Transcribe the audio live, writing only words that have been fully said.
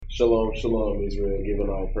Shalom, shalom, Israel, giving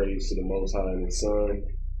all praise to the Most High and His Son.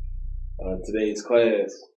 Today's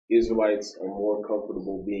class, Israelites are more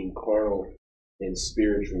comfortable being carnal than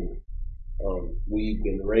spiritual. We've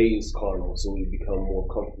been raised carnal, so we've become more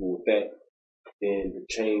comfortable with that than the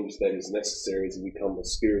change that is necessary to become a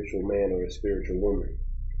spiritual man or a spiritual woman.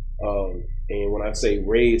 And when I say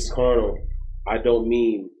raised carnal, I don't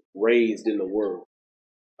mean raised in the world.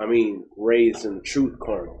 I mean raised in the truth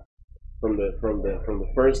carnal. From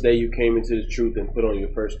the first day you came into the truth and put on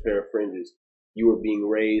your first pair of fringes, you were being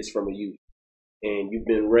raised from a youth. And you've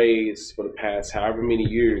been raised for the past however many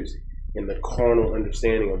years in the carnal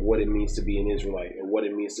understanding of what it means to be an Israelite and what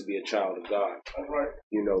it means to be a child of God. Right.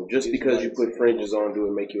 You know, just because you put fringes on, do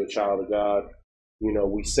it make you a child of God? You know,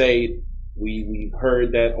 we say we've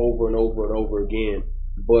heard that over and over and over again,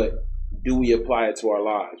 but do we apply it to our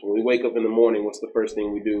lives? When we wake up in the morning, what's the first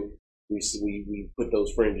thing we do? We put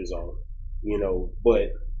those fringes on. You know,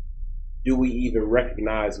 but do we even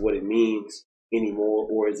recognize what it means anymore,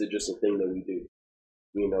 or is it just a thing that we do?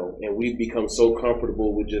 You know, and we've become so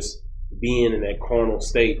comfortable with just being in that carnal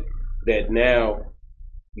state that now,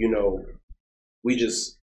 you know, we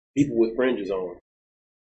just people with fringes on,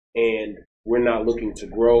 and we're not looking to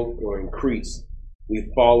grow or increase. We've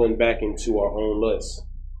fallen back into our own lusts.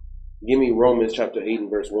 Give me Romans chapter 8 and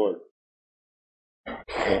verse 1.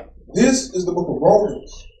 This is the book of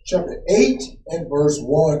Romans, chapter 8 and verse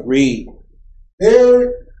 1. Read.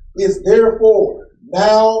 There is therefore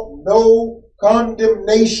now no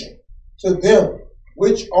condemnation to them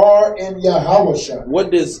which are in Yahushua.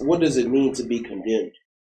 What does it mean to be condemned?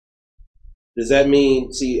 Does that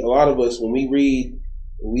mean, see, a lot of us, when we read,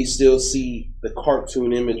 we still see the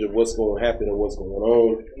cartoon image of what's going to happen and what's going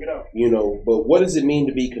on, you know, but what does it mean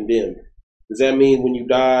to be condemned? Does that mean when you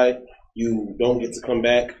die, you don't get to come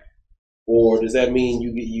back? Or does that mean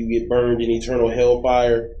you get burned in eternal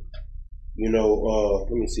hellfire? You know,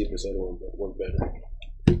 let me see if this other one's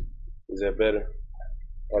better. Is that better?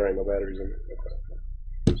 Oh, there ain't no batteries in it.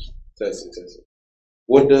 Okay. Test it.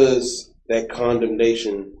 What does that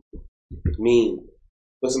condemnation mean?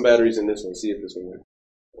 Put some batteries in this one. See if this one works.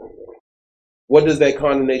 What does that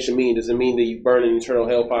condemnation mean? Does it mean that you burn in eternal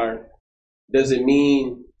hellfire? Does it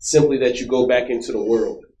mean simply that you go back into the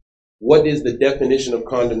world? What is the definition of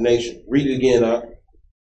condemnation? Read it again, Ak.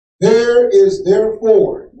 There is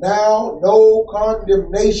therefore now no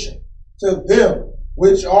condemnation to them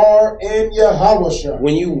which are in Yahushua.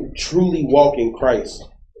 When you truly walk in Christ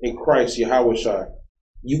Yahushua,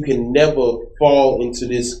 you can never fall into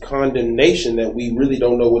this condemnation that we really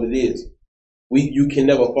don't know what it is. You can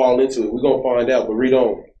never fall into it. We're going to find out, but read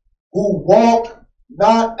on. Who walk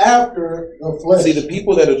not after the flesh. See, the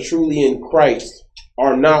people that are truly in Christ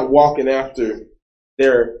are not walking after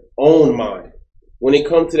their own mind. When it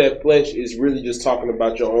comes to that flesh, it's really just talking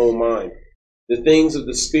about your own mind. The things of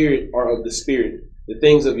the spirit are of the spirit. The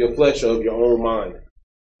things of your flesh are of your own mind.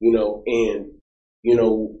 You know, and, you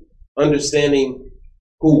know, understanding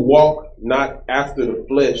who walk not after the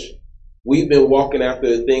flesh. We've been walking after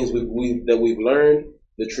the things that we've learned,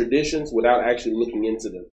 the traditions, without actually looking into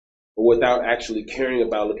them, or without actually caring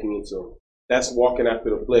about looking into them. That's walking after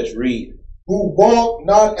the flesh. Read. Who walk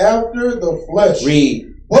not after the flesh.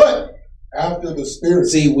 Read. But after the spirit.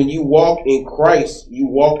 See, when you walk in Christ, you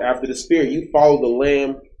walk after the spirit. You follow the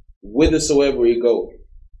Lamb whithersoever he goes.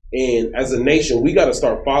 And as a nation, we got to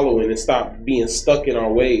start following and stop being stuck in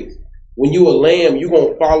our ways. When you a lamb, you're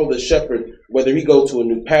going to follow the shepherd, whether he go to a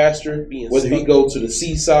new pasture, whether he go to the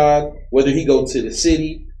seaside, whether he go to the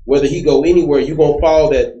city, whether he go anywhere, you're going to follow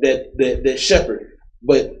that shepherd.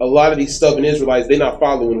 But a lot of these stubborn Israelites, they're not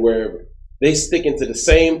following wherever. They stick into the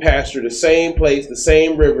same pasture, the same place, the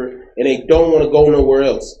same river, and they don't want to go nowhere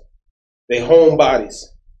else. They homebodies.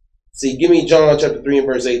 See, give me John chapter 3 and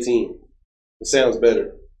verse 18. It sounds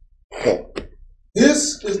better.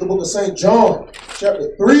 This is the book of St. John, chapter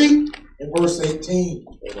 3 and verse 18.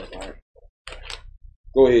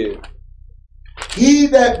 Go ahead. He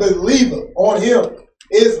that believeth on him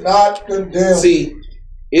is not condemned. See,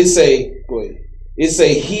 go ahead. It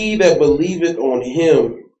say, he that believeth on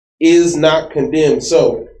him is not condemned.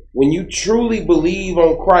 So when you truly believe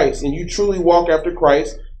on Christ and you truly walk after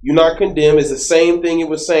Christ, you're not condemned. It's the same thing it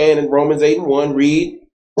was saying in Romans 8 and 1. Read.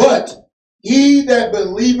 But he that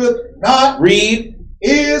believeth not, read,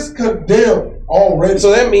 is condemned already.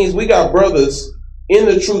 So that means we got brothers in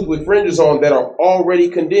the truth with fringes on that are already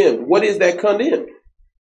condemned. What is that condemned?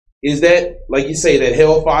 Is that, like you say, that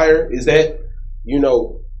hellfire? Is that, you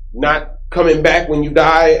know, not coming back when you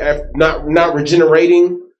die, not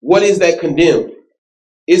regenerating? What is that condemned?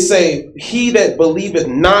 It say, he that believeth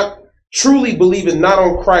not, truly believeth not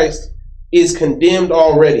on Christ is condemned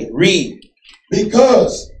already. Read.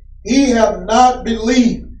 Because he have not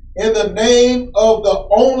believed in the name of the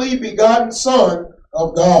only begotten Son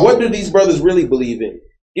of God. What do these brothers really believe in?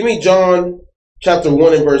 Give me John chapter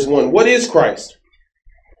 1 and verse 1. What is Christ?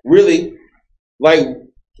 Really? Like,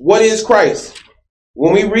 what is Christ?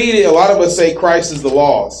 When we read it, a lot of us say Christ is the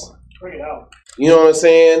laws. Bring it out. You know what I'm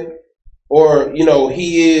saying? Or,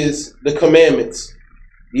 he is the commandments.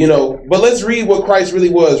 But let's read what Christ really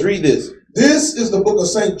was. Read this. This is the book of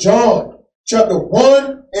St. John, chapter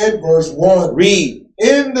 1 and verse 1. Read.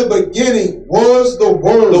 In the beginning was the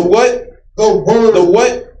Word. The what? The Word. The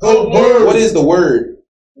what? The Word. What is the Word?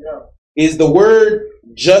 Yeah. Is the Word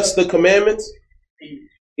just the commandments?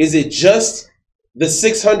 Is it just the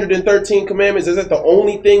 613 commandments? Is that the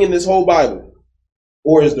only thing in this whole Bible?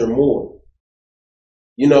 Or is there more?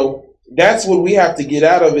 That's what we have to get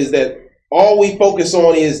out of, is that all we focus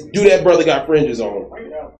on is, do that brother got fringes on?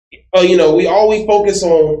 All we focus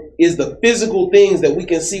on is the physical things that we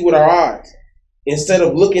can see with our eyes, instead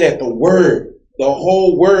of looking at the Word, the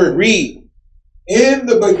whole Word. Read. In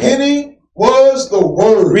the beginning was the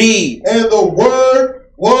Word. Read. And the Word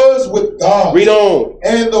was with God. Read on.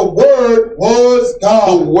 And the Word was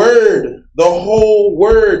God. The Word,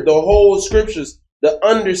 the whole scriptures, the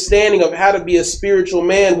understanding of how to be a spiritual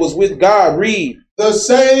man was with God. Read. The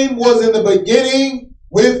same was in the beginning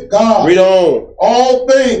with God. Read on. All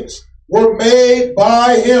things were made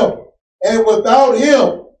by him, and without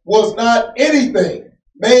him was not anything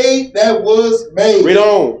made that was made. Read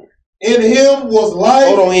on. In him was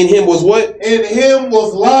life. Hold on. In him was what? In him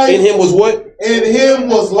was life. In him was what? In him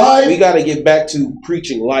was life. We got to get back to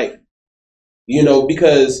preaching life.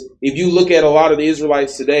 Because if you look at a lot of the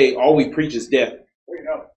Israelites today, all we preach is death.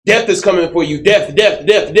 Death is coming for you. Death, death,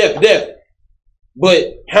 death, death, death.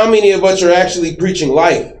 But how many of us are actually preaching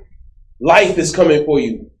life? Life is coming for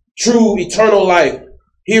you. True, eternal life.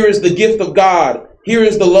 Here is the gift of God. Here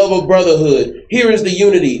is the love of brotherhood. Here is the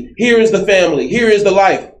unity. Here is the family. Here is the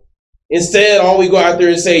life. Instead, all we go out there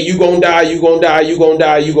and say, you gonna die, you gonna die, you gonna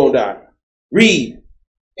die, you gonna die. Read.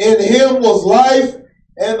 In him was life,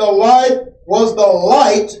 and the life was the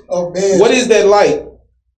light of men. What is that light?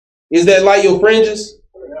 Is that light your fringes?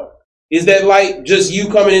 Is that light just you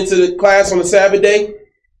coming into the class on the Sabbath day?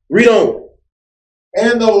 Read on.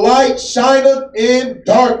 And the light shineth in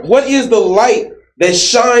darkness. What is the light that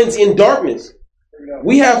shines in darkness?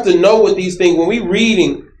 We have to know what these things, when we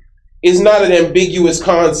reading, is not an ambiguous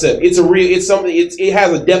concept. It's something, it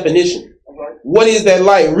has a definition. What is that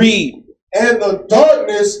light? Read. And the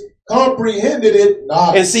darkness comprehended it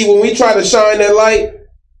not. And see, when we try to shine that light,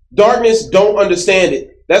 darkness don't understand it.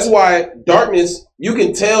 That's why darkness, you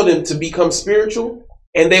can tell them to become spiritual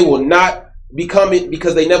and they will not become it,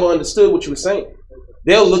 because they never understood what you were saying.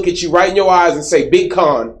 They'll look at you right in your eyes and say, big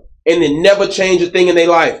con, and then never change a thing in their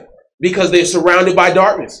life because they're surrounded by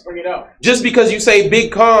darkness. Bring it out. Just because you say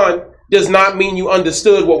big con does not mean you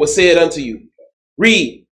understood what was said unto you.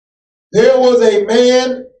 Read. There was a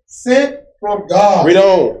man sent from God. Read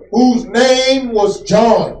on. Whose name was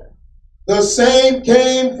John. The same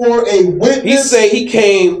came for a witness. He say he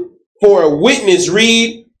came for a witness.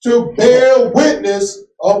 Read. To bear witness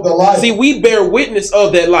of the light. See, we bear witness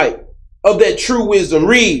of that light, of that true wisdom.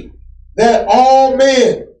 Read. That all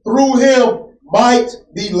men through him might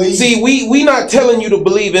believe. See, we not telling you to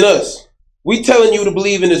believe in us. We telling you to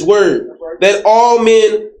believe in his word. That all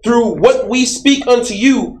men through what we speak unto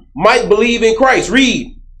you might believe in Christ.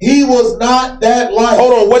 Read. He was not that light.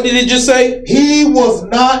 Hold on, what did it just say? He was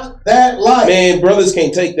not that light. Man, brothers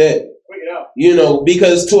can't take that. Bring it out.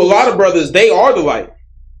 Because to a lot of brothers, they are the light.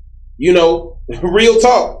 Real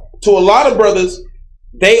talk. To a lot of brothers,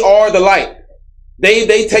 they are the light.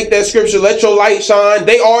 They take that scripture, let your light shine.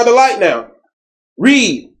 They are the light now.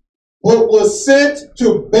 Read. But was sent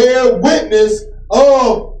to bear witness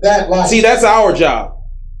of that light. See, that's our job.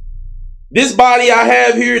 This body I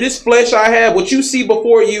have here, this flesh I have, what you see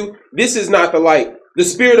before you, this is not the light. The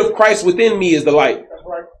Spirit of Christ within me is the light. That's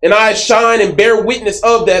right. And I shine and bear witness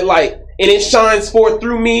of that light. And it shines forth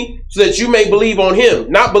through me so that you may believe on him.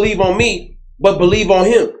 Not believe on me, but believe on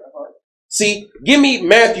him. Right. See, give me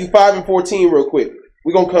Matthew 5 and 14 real quick.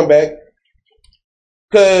 We're going to come back.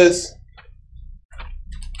 Because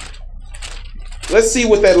let's see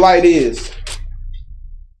what that light is.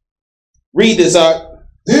 Read this out.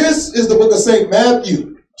 This is the book of St.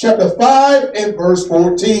 Matthew, chapter 5 and verse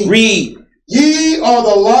 14. Read. Ye are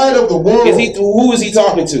the light of the world. Who is he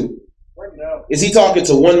talking to? Bring it out. Is he talking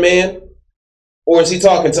to one man? Or is he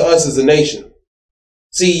talking to us as a nation?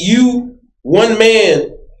 See, you, one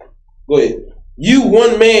man, go ahead. You,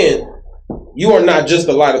 one man, you are not just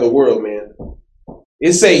the light of the world, man.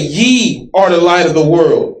 It say, ye are the light of the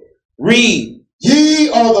world. Read. Ye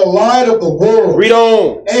are the light of the world. Read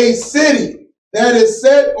on. A city that is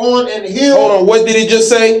set on an hill. Hold on. What did it just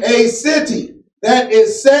say? A city that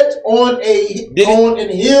is set on an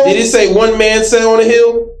hill. Did it say one man set on a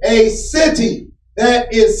hill? A city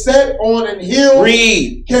that is set on an hill.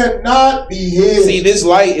 Read. Cannot be hid. See, this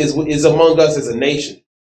light is among us as a nation.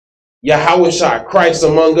 Yahushua, Christ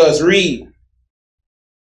among us. Read.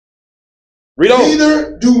 Read on.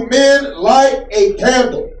 Neither do men light a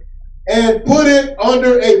candle and put it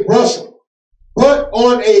under a bushel, but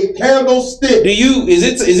on a candlestick.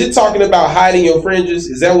 Is it talking about hiding your fringes?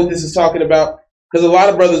 Is that what this is talking about? Because a lot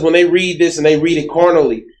of brothers, when they read this and they read it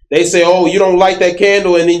carnally, they say, oh, you don't light that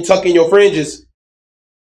candle and then tuck in your fringes.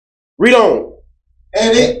 Read on.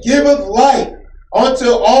 And it giveth light unto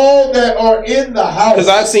all that are in the house. Because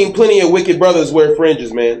I've seen plenty of wicked brothers wear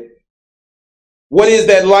fringes, man. What is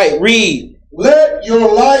that light? Read. Let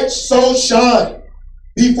your light so shine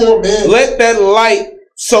before men. Let that light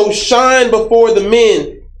so shine before the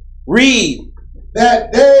men. Read.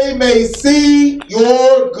 That they may see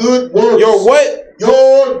your good works. Your what?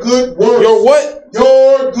 Your good works. Your what?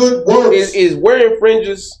 Your good works. Is wearing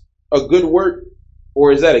fringes a good work,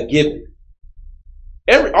 or is that a given?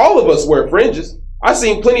 All of us wear fringes. I've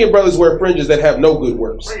seen plenty of brothers wear fringes that have no good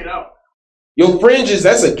works. Bring it out. Your fringes,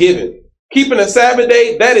 that's a given. Keeping a Sabbath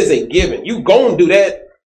day, that is a given. You gonna do that.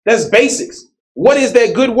 That's basics. What is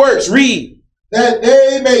that good works? Read. That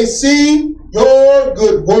they may see your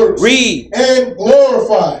good works. Read. And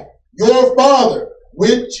glorify your Father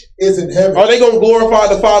which is in heaven. Are they going to glorify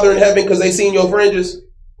the Father in heaven because they seen your fringes?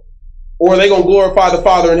 Or are they going to glorify the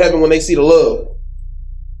Father in heaven when they see the love?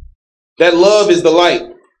 That love is the light.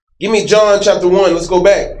 Give me John chapter 1. Let's go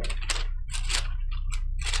back.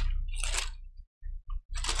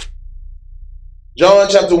 John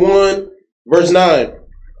chapter 1, verse 9.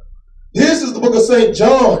 This is the book of St.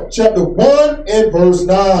 John, chapter 1 and verse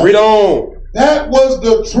 9. Read on. That was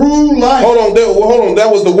the true light. Hold on.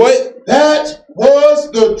 That was the what? That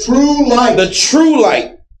was the true light. The true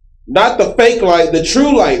light. Not the fake light. The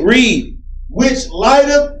true light. Read. Which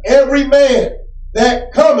lighteth every man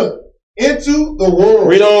that cometh into the world.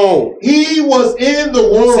 Read on. He was in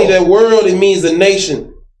the world. See, that world, it means a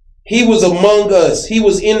nation. He was among us. He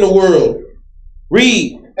was in the world.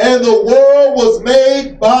 Read. And the world was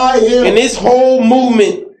made by him. And this whole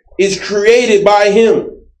movement is created by him.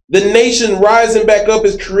 The nation rising back up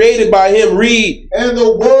is created by him. Read. And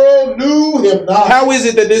the world knew him not. How is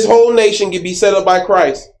it that this whole nation can be set up by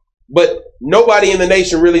Christ, but nobody in the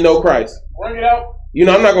nation really know Christ? Bring it out. You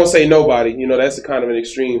know, I'm not going to say nobody. You know, that's a kind of an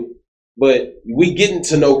extreme. But we getting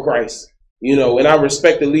to know Christ. You know, and I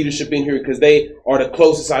respect the leadership in here because they are the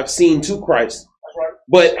closest I've seen to Christ. That's right.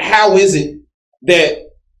 But how is it that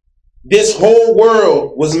this whole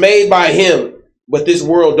world was made by him, but this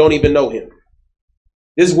world don't even know him?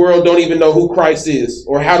 This world don't even know who Christ is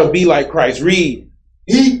or how to be like Christ. Read.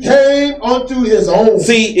 He came unto his own.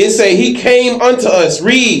 See, it say he came unto us.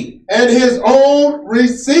 Read. And his own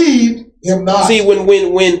received him not. See, when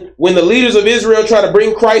the leaders of Israel try to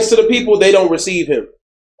bring Christ to the people, they don't receive him.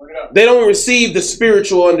 They don't receive the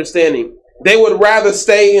spiritual understanding. They would rather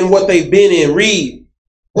stay in what they've been in. Read.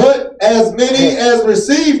 But as many as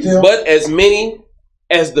received him. But as many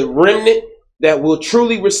as the remnant that will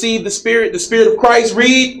truly receive the Spirit of Christ.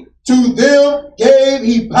 Read. To them gave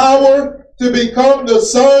he power to become the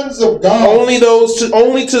sons of God. Only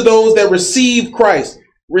to those that receive Christ.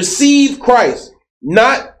 Receive Christ.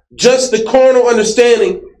 Not just the carnal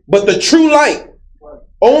understanding, but the true light.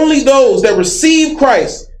 Only those that receive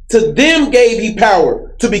Christ, to them gave he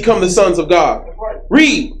power to become the sons of God.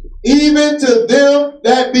 Read. Even to them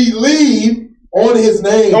that believe on his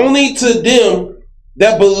name. Only to them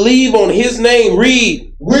that believe on his name.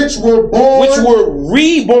 Read. Which were born. Which were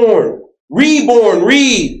reborn. Reborn.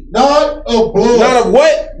 Read. Not of blood. Not of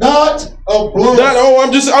what? Not of blood.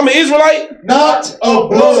 I'm an Israelite. Not of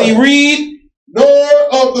blood. See, read. Nor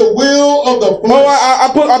of the will of the flesh.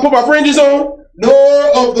 I put my fringes on. Nor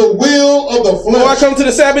of the will of the flesh. I come to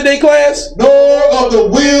the Sabbath day class. Nor of the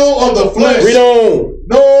will of the flesh. Read on.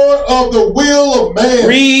 Nor of the will of man.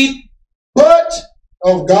 Read. But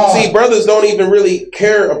of God. See, brothers don't even really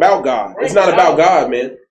care about God. It's not about God,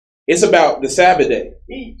 man. It's about the Sabbath day.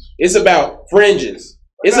 It's about fringes.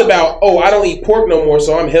 It's about, I don't eat pork no more,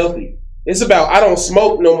 so I'm healthy. It's about, I don't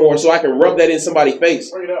smoke no more, so I can rub that in somebody's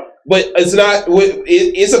face. But it's not,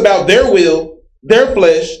 it's about their will, their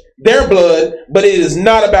flesh, their blood, but it is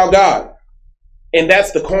not about God. And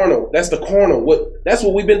that's the carnal. That's the carnal. That's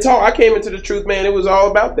what we've been taught. I came into the truth, man. It was all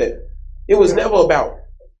about that. It was never about,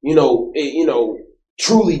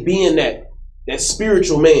 truly being that. that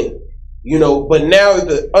spiritual man, you know, but now that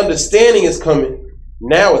the understanding is coming,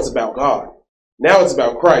 now it's about God. Now it's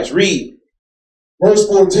about Christ. Read. Verse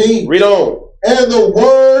 14. Read on. And the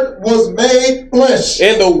word was made flesh.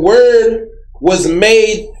 And the word was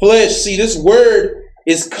made flesh. See, this word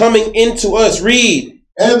is coming into us. Read.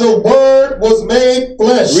 And the word was made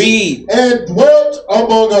flesh. Read. And dwelt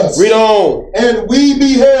among us. Read on. And we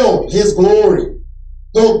beheld his glory.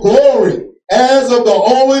 The glory as of the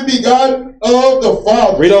only begotten of the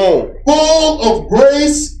Father. Read on. Full of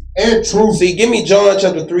grace and truth. See, give me John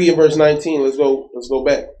chapter 3 and verse 19. Let's go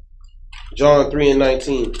back. John 3 and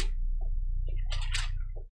 19.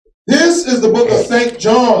 This is the book of St.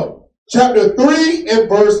 John, chapter 3 and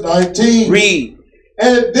verse 19. Read.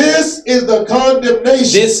 And this is the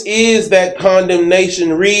condemnation. This is that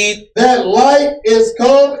condemnation. Read. That light is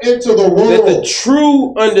come into the world. That the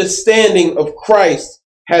true understanding of Christ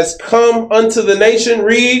has come unto the nation.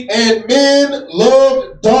 Read. And men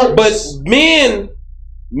loved darkness. But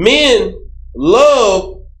men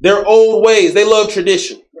love their old ways. They love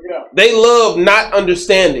tradition. They love not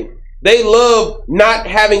understanding. They love not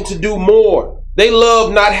having to do more. They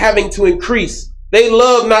love not having to increase. They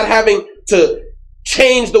love not having to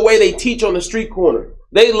change the way they teach on the street corner.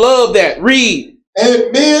 They love that. Read.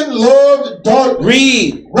 And men loved darkness.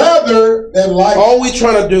 Read. Rather than light. All we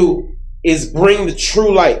trying to do is bring the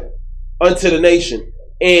true light unto the nation.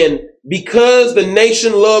 And because the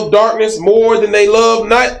nation loved darkness more than they love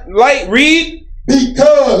not light, read.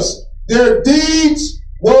 Because their deeds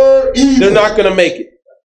were evil. They're not going to make it.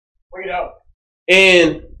 Bring it out.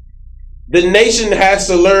 And the nation has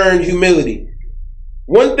to learn humility.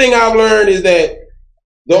 One thing I've learned is that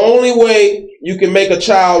the only way you can make a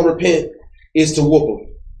child repent is to whoop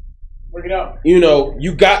them. Bring it out. You know,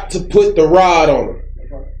 you got to put the rod on them.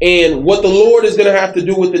 And what the Lord is going to have to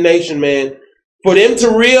do with the nation, man, for them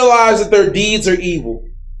to realize that their deeds are evil,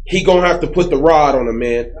 He going to have to put the rod on them,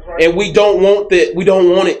 man. Right. And we don't want that. We don't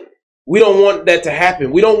want it. We don't want that to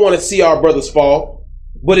happen. We don't want to see our brothers fall,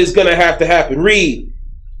 but it's going to have to happen. Read.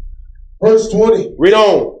 Verse 20. Read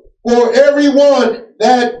on. For everyone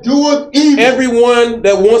that doeth evil, everyone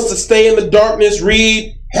that wants to stay in the darkness,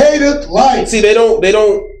 read, hateth light. See, they don't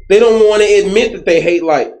want to admit that they hate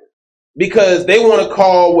light because they want to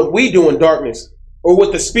call what we do in darkness or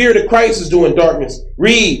what the Spirit of Christ is doing darkness.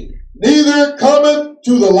 Read. Neither cometh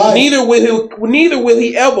to the light. Neither will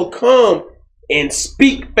he ever come and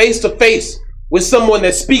speak face to face with someone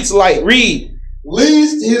that speaks light. Read.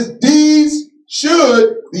 Lest his deeds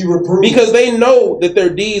should be reproved. Because they know that their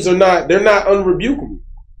deeds they're not unrebukable.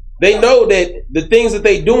 They know that the things that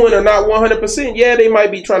they doing are not 100%. Yeah, they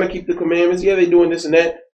might be trying to keep the commandments. Yeah, they doing this and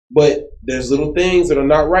that. But there's little things that are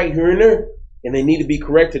not right here and there. And they need to be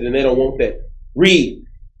corrected, and they don't want that. Read.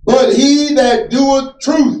 But he that doeth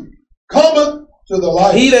truth cometh to the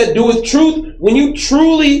light. He that doeth truth, when you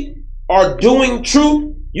truly are doing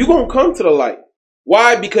truth, you're going to come to the light.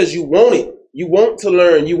 Why? Because you want it. You want to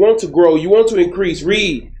learn. You want to grow. You want to increase.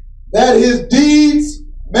 Read. That his deeds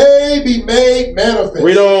may be made manifest.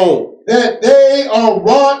 Read on. That they are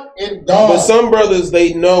wrought in God. But some brothers,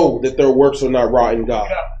 they know that their works are not wrought in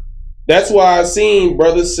God. That's why I've seen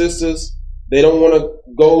brothers, sisters, they don't want to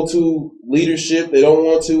go to leadership. They don't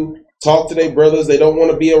want to talk to their brothers. They don't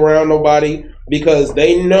want to be around nobody because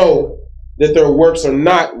they know that their works are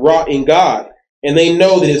not wrought in God. And they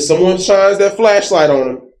know that if someone shines that flashlight on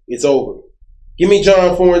them, it's over. Give me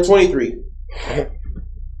John 4 and 23.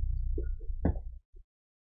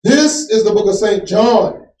 This is the book of St.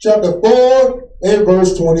 John, chapter 4 and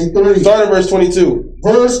verse 23. Start at verse 22.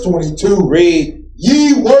 Verse 22. Read.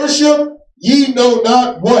 Ye worship, ye know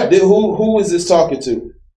not what. Who is this talking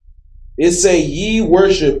to? It say, ye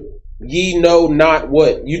worship, ye know not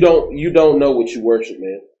what. You don't know what you worship,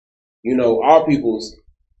 man. You know, our people's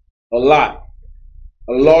a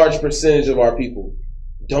large percentage of our people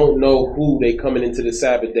don't know who they coming into the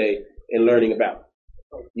Sabbath day and learning about,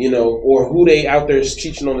 you know, or who they out there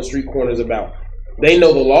teaching on the street corners about. They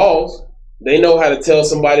know the laws. They know how to tell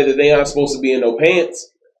somebody that they aren't supposed to be in no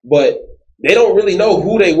pants, but they don't really know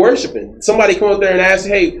who they worshiping. Somebody come up there and ask,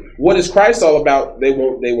 hey, what is Christ all about? They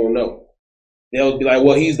won't know. They'll be like,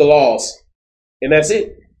 well, he's the laws. And that's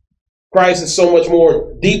it. Christ is so much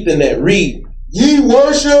more deep than that. Read. Ye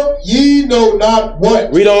worship, ye know not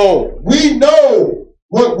what. Read on. We know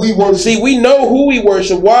what we worship. See, we know who we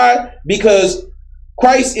worship. Why? Because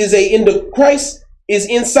Christ is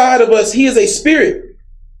inside of us. He is a spirit.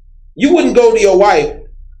 You wouldn't go to your wife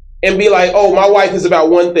and be like, oh, my wife is about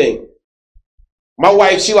one thing. My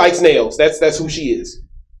wife, she likes nails. That's who she is.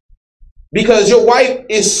 Because your wife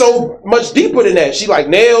is so much deeper than that. She like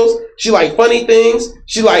nails. She like funny things.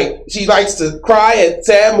 She likes to cry at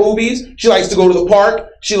sad movies. She likes to go to the park.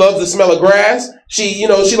 She loves the smell of grass. She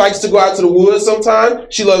likes to go out to the woods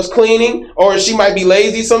sometimes. She loves cleaning, or she might be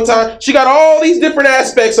lazy sometimes. She got all these different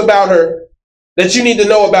aspects about her that you need to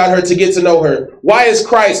know about her to get to know her. Why is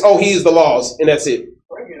Christ? Oh, he is the laws, and that's it.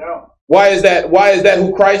 Bring it out. Why is that? Why is that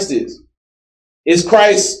who Christ is? Is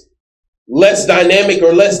Christ less dynamic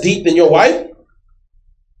or less deep than your wife?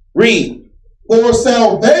 Read. For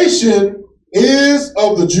salvation is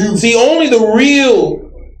of the Jews. See, only the real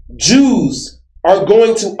Jews are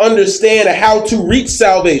going to understand how to reach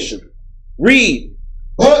salvation. Read.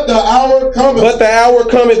 But the hour cometh. But the hour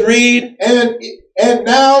cometh. Read. And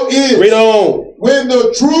now is. Read on. When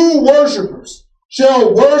the true worshipers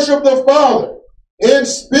shall worship the Father in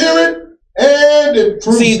spirit and in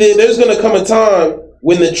truth. See, there's going to come a time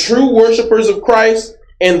when the true worshipers of Christ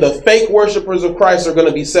and the fake worshipers of Christ are going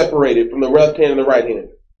to be separated from the left hand and the right hand.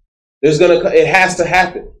 It has to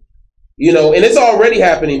happen, and it's already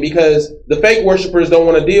happening because the fake worshipers don't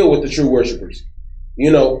want to deal with the true worshipers.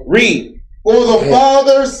 Read. For the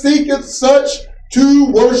Father seeketh such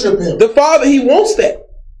to worship him. The Father, he wants that.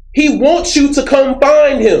 He wants you to come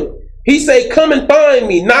find him. He say, come and find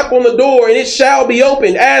me. Knock on the door and it shall be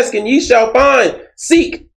opened. Ask and ye shall find.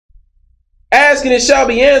 Seek. Ask and it shall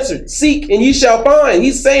be answered. Seek and ye shall find.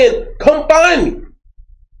 He's saying, come find me.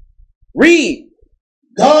 Read.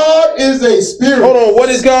 God is a spirit. Hold on. What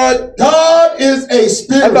is God? God is a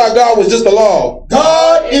spirit. I thought God was just a law.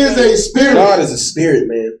 God is a spirit. God is a spirit,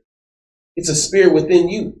 man. It's a spirit within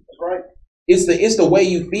you. That's right. It's the way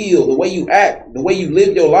you feel, the way you act, the way you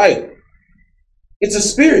live your life. It's a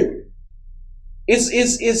spirit.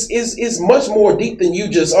 It's much more deep than you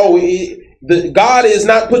just, God is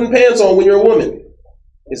not putting pants on when you're a woman.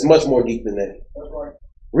 It's much more deep than that. That's right.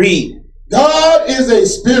 Read. God is a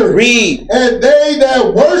spirit. Read. And they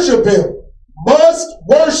that worship him must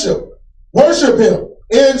worship him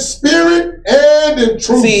in spirit and in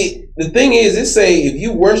truth. See, the thing is, it say if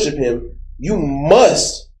you worship him, you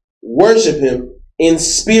must worship him in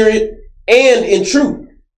spirit and in truth.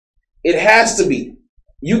 It has to be.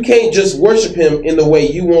 You can't just worship him in the way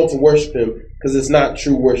you want to worship him because it's not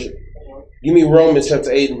true worship. Give me Romans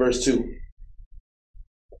chapter 8 and verse 2.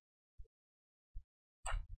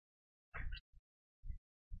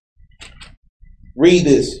 Read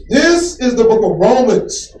this. This is the book of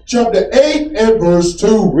Romans, chapter 8 and verse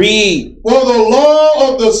 2. Read. For the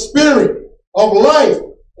law of the Spirit of life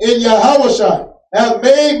in Yahushua hath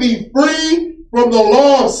made me free from the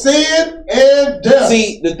law of sin and death.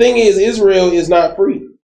 See, the thing is, Israel is not free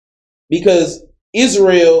because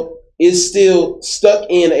Israel is still stuck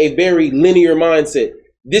in a very linear mindset.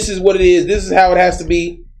 This is what it is. This is how it has to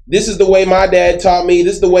be. This is the way my dad taught me.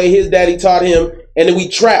 This is the way his daddy taught him. And then we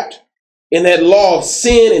trapped in that law of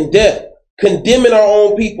sin and death, condemning our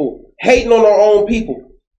own people, hating on our own people,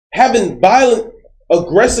 having violent,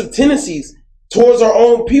 aggressive tendencies towards our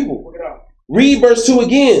own people. Read verse 2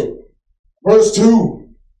 again. Verse 2.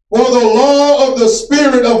 For the law of the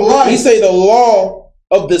Spirit of life. He say the law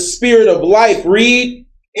of the Spirit of life. Read.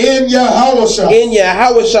 In Yahushua. In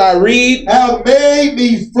Yahushua. Read. Have made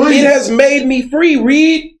me free. It has made me free.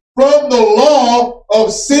 Read. From the law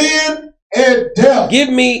of sin and death. Give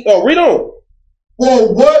me, read on.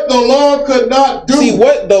 For what the law could not do. See,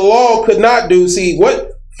 what the law could not do. See,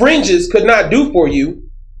 what fringes could not do for you.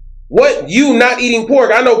 What you not eating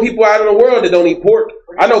pork. I know people out in the world that don't eat pork.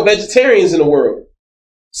 I know vegetarians in the world.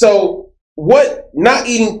 So what not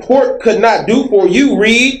eating pork could not do for you,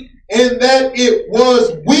 read. In that it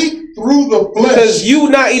was weak through the flesh. Because you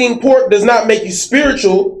not eating pork does not make you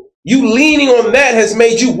spiritual. You leaning on that has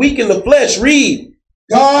made you weak in the flesh, read.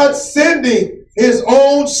 God sending his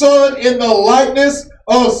own son in the likeness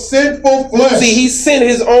of sinful flesh. See, he sent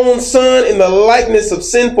his own son in the likeness of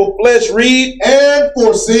sinful flesh. Read. And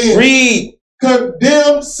for sin. Read.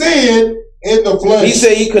 Condemned sin in the flesh. He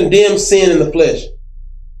said he condemned sin in the flesh.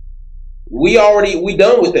 We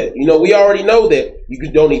done with that. We already know that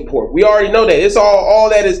you don't eat pork. We already know that. It's all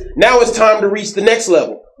that is. Now it's time to reach the next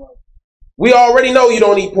level. We already know you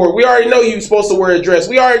don't eat pork. We already know you're supposed to wear a dress.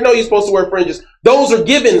 We already know you're supposed to wear fringes. Those are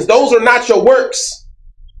givens. Those are not your works.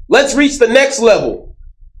 Let's reach the next level.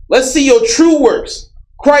 Let's see your true works.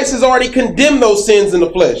 Christ has already condemned those sins in the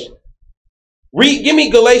flesh. Give me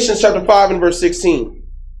Galatians chapter 5 and verse 16.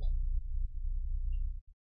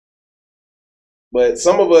 But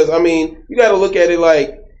some of us, you got to look at it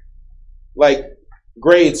like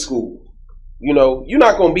grade school. You're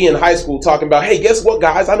not going to be in high school talking about, hey, guess what,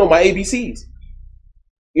 guys? I know my ABCs.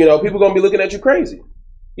 People are going to be looking at you crazy.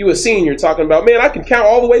 You a senior talking about, man, I can count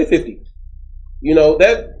all the way to 50. You know,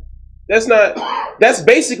 that's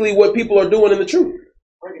basically what people are doing in the truth.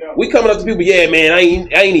 We coming up to people, yeah, man, I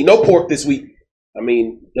ain't eat no pork this week. I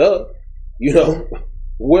mean, duh. You know,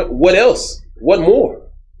 what else? What more?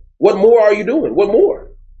 What more are you doing? What more?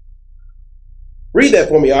 Read that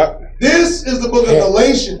for me, Art. This is the book of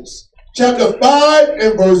Galatians, chapter 5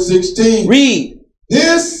 and verse 16. Read.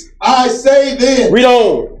 This I say then. Read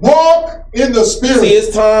on. Walk in the Spirit. See,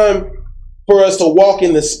 it's time for us to walk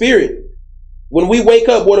in the Spirit. When we wake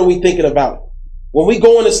up, what are we thinking about? When we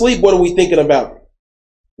going to sleep, what are we thinking about?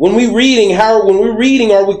 When we're reading,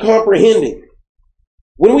 are we comprehending?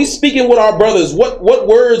 When we speaking with our brothers, what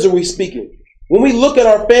words are we speaking? When we look at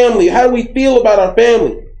our family, how do we feel about our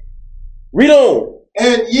family? Read on.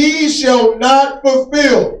 And ye shall not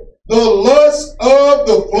fulfill the lust of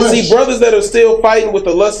the flesh. See, brothers that are still fighting with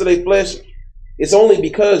the lust of their flesh, it's only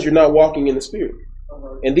because you're not walking in the Spirit.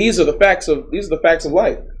 And these are the facts of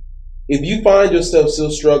life. If you find yourself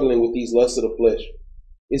still struggling with these lusts of the flesh,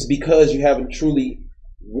 it's because you haven't truly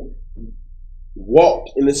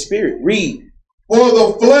walked in the Spirit. Read. For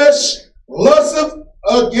the flesh lusteth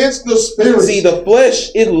against the Spirit. See, the flesh,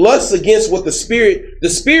 it lusts against what the Spirit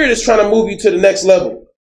is trying to move you to the next level.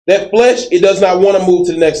 That flesh, it does not want to move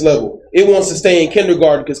to the next level. It wants to stay in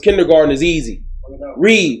kindergarten because kindergarten is easy.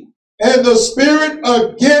 Read. And the Spirit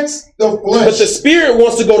against the flesh. But the Spirit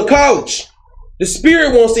wants to go to college. The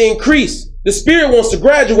Spirit wants to increase. The Spirit wants to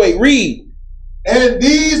graduate. Read. And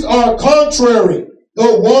these are contrary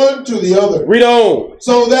the one to the other. Read on.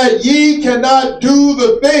 So that ye cannot do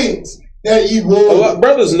the things that ye would.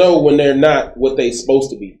 Brothers know when they're not what they're supposed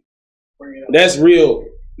to be. That's real.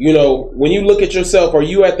 You know, when you look at yourself, are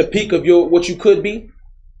you at the peak of what you could be?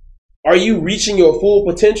 Are you reaching your full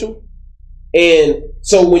potential? And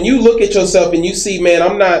so when you look at yourself and you see, man,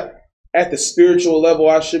 I'm not at the spiritual level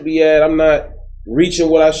I should be at. I'm not reaching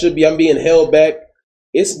what I should be. I'm being held back.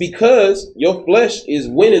 It's because your flesh is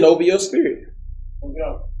winning over your spirit.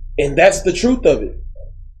 And that's the truth of it.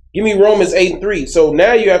 Give me Romans 8:3. So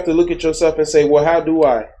now you have to look at yourself and say, well, how do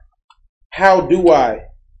I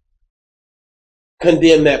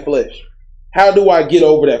condemn that flesh? How do I get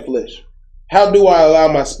over that flesh? How do I allow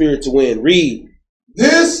my spirit to win? Read.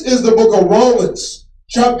 This is the book of Romans,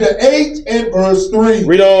 chapter 8 and verse 3.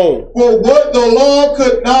 Read on. For what the law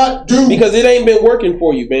could not do. Because it ain't been working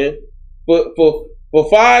for you, man. For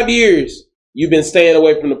 5 years, you've been staying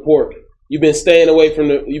away from the pork. You've been staying away from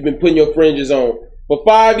you've been putting your fringes on. For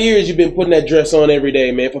 5 years, you've been putting that dress on every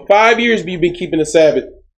day, man. For 5 years, you've been keeping the Sabbath,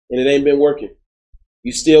 and it ain't been working.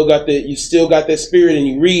 You still got that spirit, and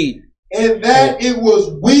you read. And that it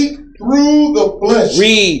was weak through the flesh.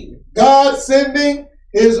 Read. God sending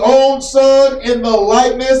his own Son in the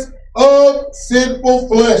likeness of sinful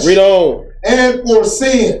flesh. Read on. And for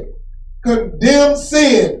sin, condemned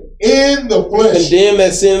sin in the flesh. Condemn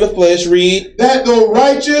that sin in the flesh. Read. That the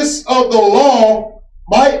righteous of the law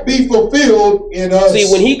might be fulfilled in us.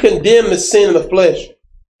 See, when he condemned the sin in the flesh,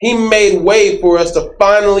 he made way for us to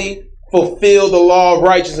finally fulfill the law of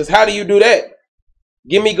righteousness. How do you do that?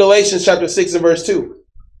 Give me Galatians chapter 6 and verse 2.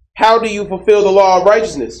 How do you fulfill the law of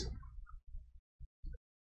righteousness?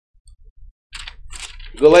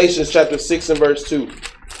 Galatians chapter 6 and verse 2.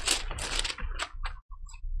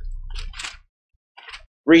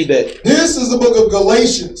 Read that. This is the book of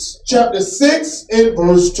Galatians, chapter 6 and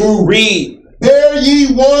verse 2. Read. Bear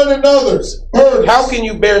ye one another's burdens. How can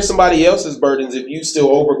you bear somebody else's burdens if you still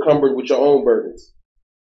overcumbered with your own burdens?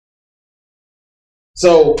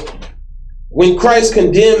 So, when Christ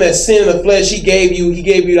condemned that sin in the flesh, he gave you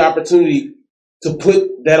the opportunity to put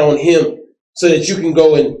that on him so that you can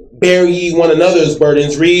go and bear ye one another's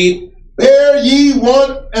burdens. Read. Bear ye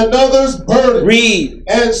one another's burdens. Read.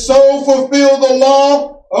 And so fulfill the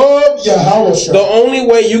law of Yahweh. The only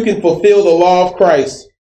way you can fulfill the law of Christ,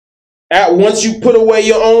 once you put away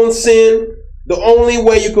your own sin, the only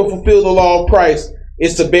way you can fulfill the law of Christ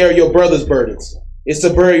is to bear your brother's burdens. It's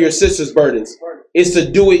to bear your sister's burdens. It's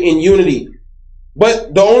to do it in unity.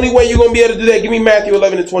 But the only way you're going to be able to do that, give me Matthew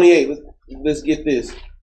 11 and 28. Let's get this.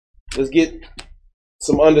 Let's get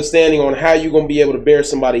some understanding on how you're going to be able to bear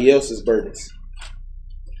somebody else's burdens.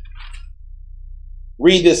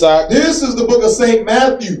 Read this out. This is the book of St.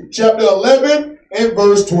 Matthew, chapter 11 and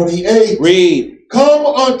verse 28. Read. Come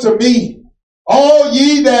unto me, all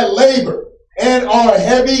ye that labor and are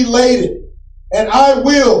heavy laden, and I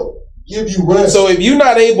will give you rest. So if you're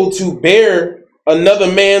not able to bear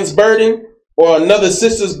another man's burden or another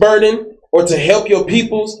sister's burden or to help your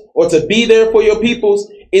peoples or to be there for your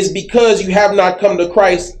peoples, it's because you have not come to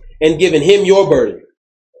Christ and given him your burden.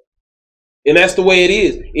 And that's the way it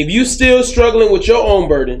is. If you're still struggling with your own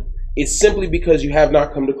burden, it's simply because you have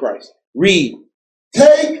not come to Christ. Read.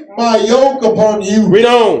 Take my yoke upon you. Read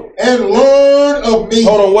on. And learn of me.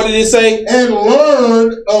 Hold on. What did it say? And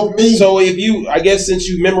learn of me. So if you, I guess since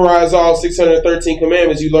you memorized all 613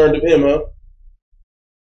 commandments, you learned of him, huh?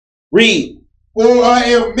 Read. For I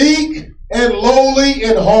am meek and lowly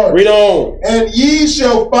in heart. Read on. And ye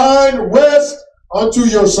shall find rest unto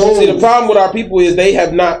your souls. See, the problem with our people is they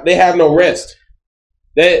have no rest.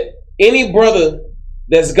 That any brother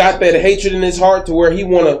that's got that hatred in his heart to where he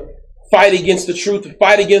want to fight against the truth,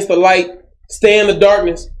 fight against the light, stay in the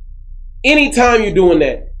darkness. Anytime you're doing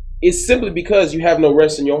that, it's simply because you have no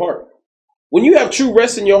rest in your heart. When you have true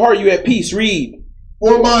rest in your heart, you have peace. Read.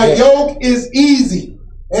 For my yoke is easy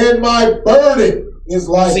and my burden is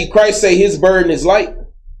light. See, Christ say his burden is light.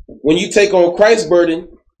 When you take on Christ's burden,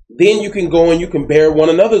 then you can go and you can bear one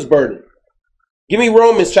another's burden. Give me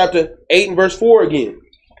Romans chapter 8 and verse 4 again.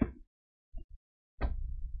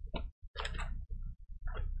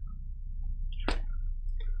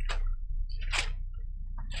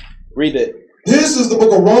 Read that. This is the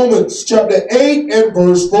book of Romans, chapter 8 and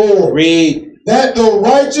verse 4. Read. That the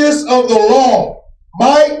righteous of the law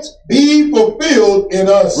might be fulfilled in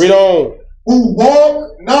us. Read on. Who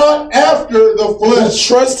walk not after the flesh.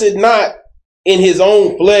 Who trusted not in his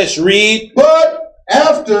own flesh. Read. But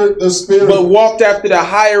after the Spirit. But walked after the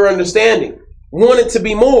higher understanding. Wanted to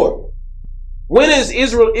be more. When is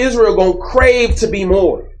Israel going to crave to be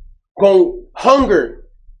more? Going to hunger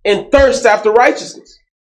and thirst after righteousness?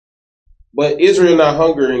 But Israel not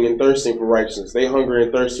hungering and thirsting for righteousness. They hunger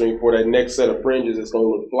and thirsting for that next set of fringes that's going to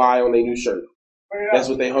look fly on their new shirt. That's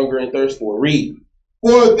what they hunger and thirst for. Read.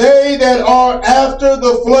 For they that are after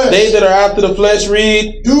the flesh. They that are after the flesh,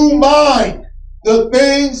 read. Do mind the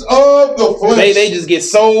things of the flesh. They just get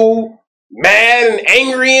so mad and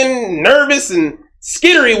angry and nervous and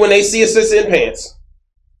skittery when they see a sister in pants.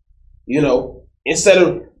 You know, instead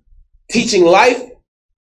of teaching life,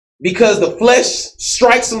 because the flesh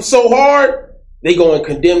strikes them so hard, they go and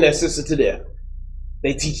condemn that sister to death.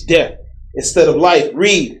 They teach death instead of life.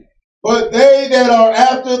 Read. But they that are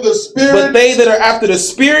after the Spirit. But they that are after the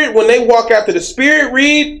Spirit, when they walk after the Spirit,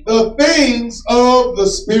 read. The things of the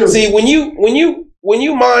Spirit. See, when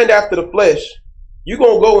you mind after the flesh, you're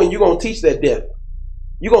going to go and you're going to teach that death.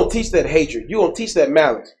 You're going to teach that hatred. You're going to teach that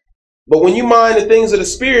malice. But when you mind the things of the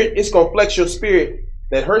Spirit, it's going to flex your spirit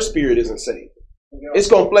that her spirit isn't saved. It's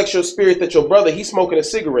going to flex your spirit that your brother, he's smoking a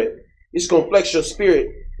cigarette. It's going to flex your spirit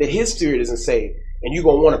that his spirit isn't saved. And you're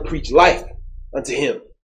going to want to preach life unto him.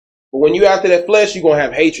 But when you after that flesh, you're going to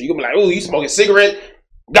have hatred. You're going to be like, oh, you smoking a cigarette.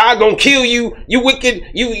 God going to kill you. You wicked.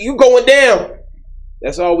 You going down.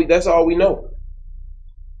 That's all we know.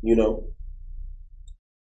 You know.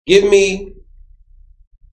 Give me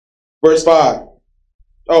verse 5.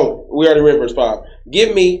 Oh, we already read verse 5.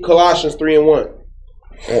 Give me Colossians 3 and 1.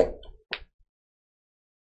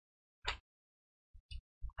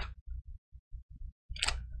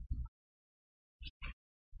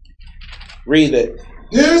 Read that.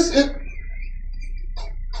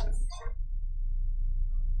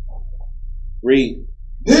 Read.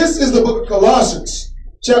 This is the book of Colossians,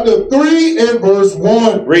 chapter 3 and verse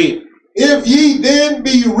 1. Read. If ye then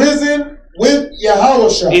be risen with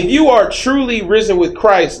Yahushua. If you are truly risen with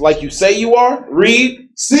Christ like you say you are, read.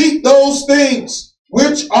 Seek those things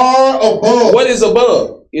which are above. What is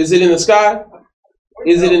above? Is it in the sky?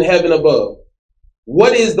 Is it in heaven above?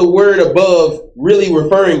 What is the word above really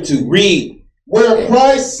referring to? Read. Where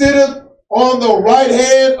Christ sitteth on the right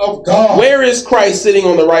hand of God. Where is Christ sitting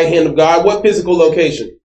on the right hand of God? What physical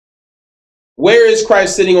location? Where is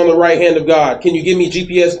Christ sitting on the right hand of God? Can you give me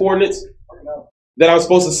GPS coordinates that I'm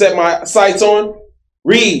supposed to set my sights on?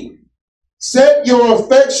 Read. Set your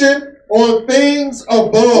affection on things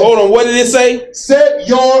above. Hold on. What did it say? Set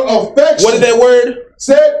your affection. What is that word?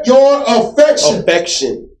 Set your affection.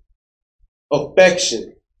 Affection.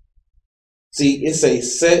 Affection. See, it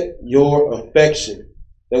says set your affection.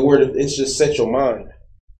 That word, it's just set your mind.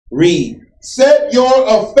 Read. Set your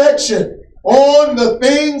affection on the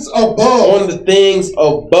things above. On the things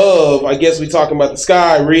above. I guess we're talking about the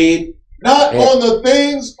sky. Read. Not on the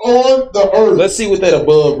things on the earth. Let's see what that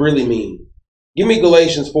above really means. Give me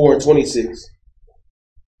Galatians 4 and 26.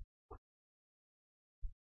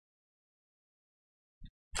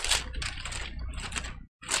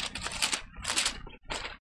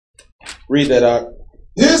 Read that out.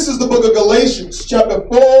 This is the book of Galatians, chapter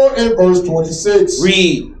 4 and verse 26.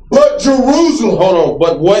 Read. But Jerusalem. Hold on.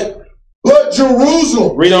 But what? But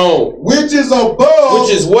Jerusalem. Read on. Which is above.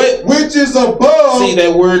 Which is what? Which is above. See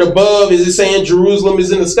that word above. Is it saying Jerusalem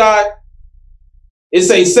is in the sky? It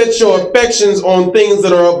says set your affections on things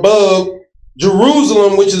that are above.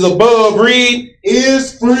 Jerusalem, which is above. Read.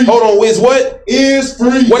 is free. Hold on, is what? Is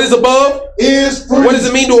free. What is above? Is free. What does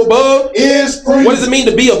it mean to above? Is free. What does it mean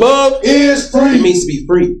to be above? Is free. It means to be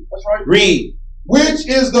free. That's right. Read. Which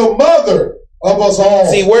is the mother of us all.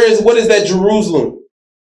 See, what is that Jerusalem?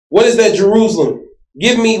 What is that Jerusalem?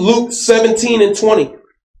 Give me Luke 17 and 20.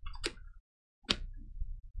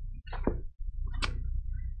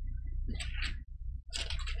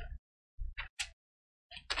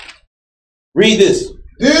 Read this.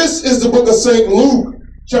 This is the book of St. Luke,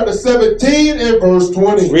 chapter 17 and verse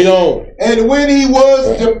 20. Read on. And when he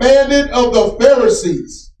was demanded of the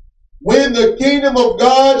Pharisees, when the kingdom of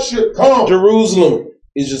God should come, Jerusalem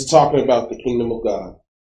is just talking about the kingdom of God.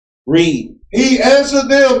 Read. He answered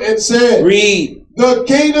them and said, Read. The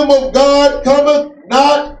kingdom of God cometh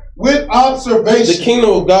not with observation. The kingdom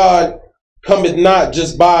of God cometh not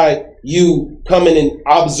just by you coming and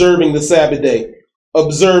observing the Sabbath day,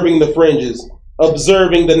 observing the fringes,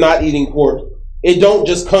 observing the not eating pork. It don't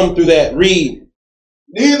just come through that. Read.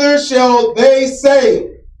 Neither shall they say,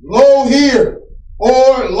 Lo here,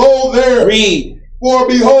 or Lo there. Read. For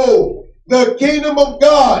behold, the kingdom of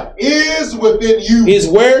God is within you. Is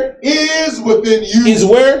where? Is within you. Is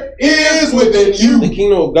where? Is within you. The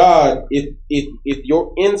kingdom of God, if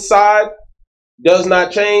your inside does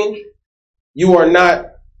not change, you are not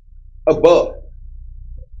above.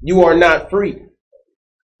 You are not free.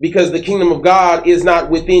 Because the kingdom of God is not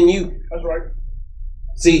within you. That's right.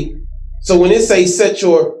 See, so when it says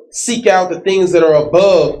seek out the things that are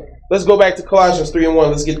above, let's go back to Colossians 3 and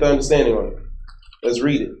 1. Let's get the understanding on it. Let's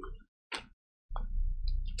read it.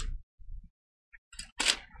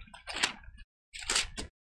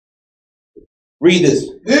 Read this.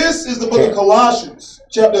 This is the book of Colossians,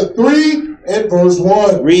 chapter 3 and verse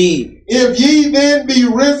 1. Read. If ye then be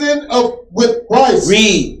risen up with Christ,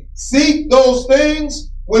 Read. seek those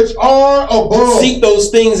things which are above. Seek those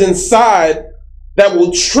things inside that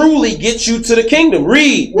will truly get you to the kingdom.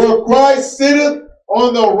 Read. Where Christ sitteth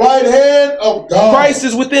on the right hand of God. Christ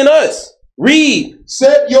is within us. Read.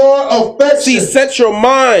 Set your affection. See, set your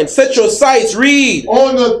mind, set your sights. Read.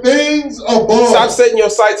 On the things above. Stop setting your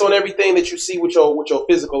sights on everything that you see with your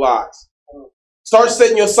physical eyes. Start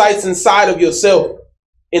setting your sights inside of yourself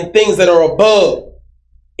in things that are above.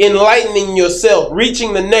 Enlightening yourself,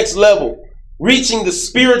 reaching the next level, reaching the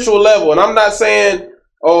spiritual level. And I'm not saying,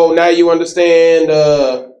 oh, now you understand.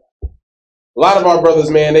 A lot of our brothers,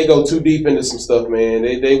 man, they go too deep into some stuff, man.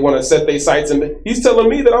 They want to set their sights. And he's telling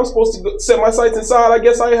me that I'm supposed to set my sights inside. I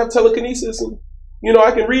guess I have telekinesis, and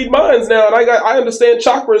I can read minds now, and I understand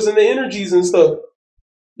chakras and the energies and stuff.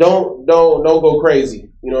 Don't go crazy.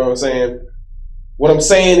 You know what I'm saying? What I'm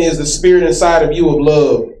saying is the spirit inside of you of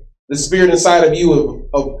love, the spirit inside of you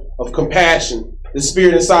of compassion, the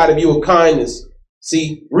spirit inside of you of kindness.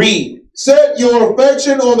 See, read. Set your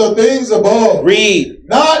affection on the things above. Read.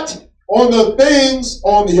 Not on the things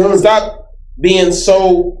on the earth. Stop being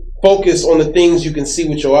so focused on the things you can see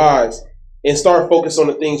with your eyes and start focused on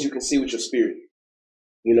the things you can see with your spirit.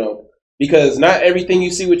 Because not everything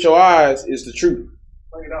you see with your eyes is the truth.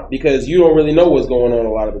 Because you don't really know what's going on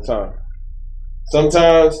a lot of the time.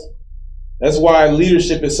 Sometimes that's why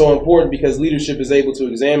leadership is so important, because leadership is able to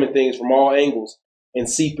examine things from all angles and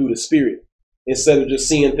see through the spirit instead of just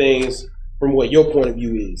seeing things from what your point of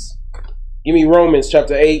view is. Give me Romans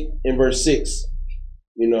chapter 8 and verse 6.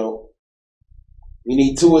 You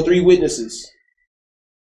need 2 or 3 witnesses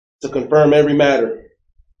to confirm every matter.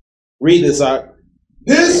 Read this out.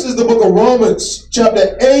 This is the book of Romans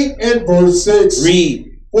chapter 8 and verse 6. Read.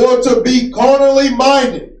 For to be carnally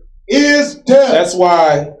minded is death. That's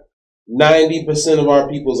why 90% of our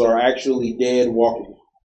peoples are actually dead walking.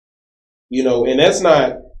 And that's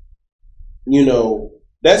not,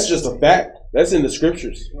 that's just a fact. That's in the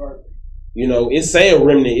scriptures. It say a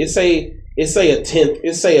remnant. It say a tenth.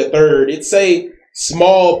 It say a third. It say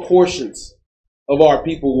small portions of our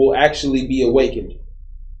people will actually be awakened.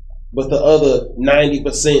 But the other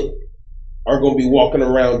 90% are going to be walking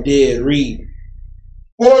around dead. Read.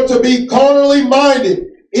 For to be carnally minded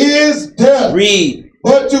is death. Read.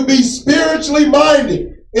 But to be spiritually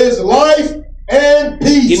minded is life and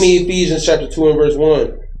peace. Give me Ephesians chapter 2 and verse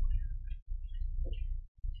 1.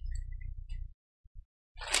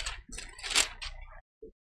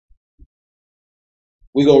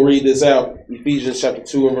 We're going to read this out. Ephesians chapter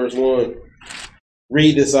 2 and verse 1.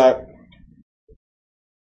 Read this out.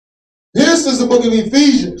 This is the book of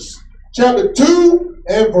Ephesians, chapter 2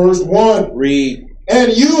 and verse 1. Read.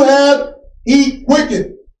 And you have he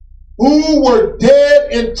quickened, who were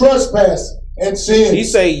dead in trespass and sin. He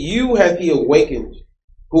say, you hath he awakened,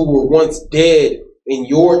 who were once dead in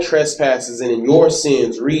your trespasses and in your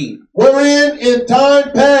sins. Read. Wherein in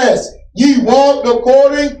time past ye walked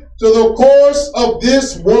according to the course of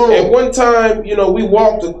this world. At one time, we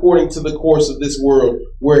walked according to the course of this world,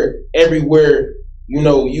 where everywhere, you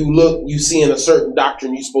look, you see in a certain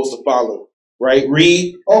doctrine you're supposed to follow. Right?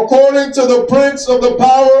 Read. According to the prince of the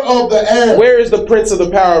power of the air. Where is the prince of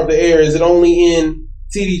the power of the air? Is it only in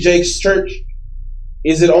T.D. Jakes' church?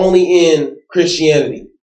 Is it only in Christianity?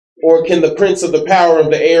 Or can the prince of the power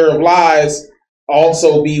of the air of lies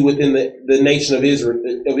also be within the nation of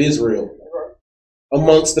Israel?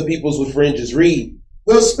 Amongst the peoples with fringes? Read.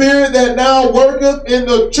 The spirit that now worketh in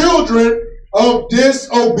the children of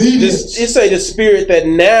disobedience. It say the spirit that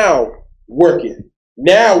now worketh.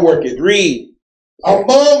 Now worketh. Read.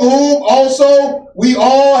 Among whom also we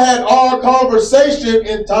all had our conversation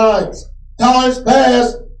in times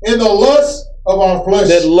past in the lust of our flesh.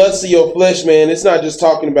 That lust of your flesh, man, it's not just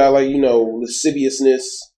talking about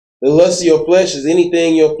lasciviousness. The lust of your flesh is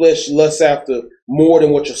anything your flesh lusts after more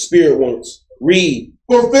than what your spirit wants. Read.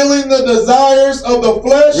 Fulfilling the desires of the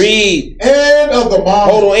flesh. Read. And of the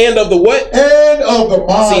mind. Hold on, and of the what? And of the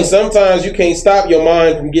mind. See, sometimes you can't stop your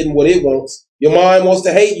mind from getting what it wants. Your mind wants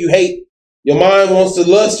to hate, you hate. Your mind wants to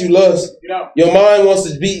lust, you lust. Your mind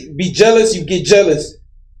wants to be jealous, you get jealous.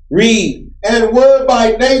 Read. And were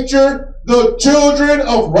by nature the children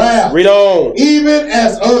of wrath. Read on. Even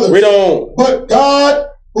as others. Read on. But God,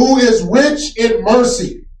 who is rich in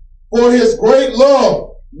mercy, for his great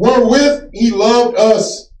love, wherewith he loved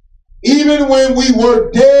us, even when we were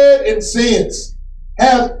dead in sins,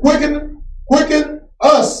 hath quickened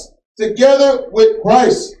us together with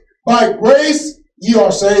Christ. By grace ye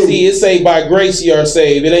are saved. See, it say by grace ye are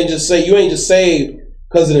saved. It ain't just say you ain't just saved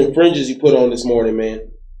because of the fringes you put on this morning,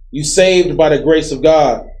 man. You saved by the grace of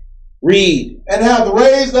God. Read. And hath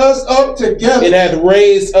raised us up together. And hath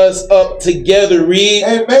raised us up together. Read.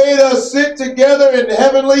 And made us sit together in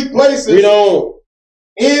heavenly places. Read on.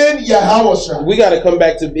 In Yahushua. We got to come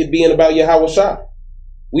back to it being about Yahushua.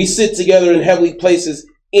 We sit together in heavenly places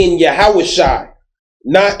in Yahushua.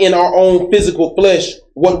 Not in our own physical flesh,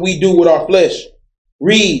 what we do with our flesh.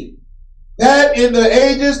 Read. That in the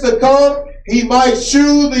ages to come, he might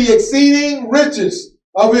shew the exceeding riches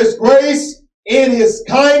of his grace in his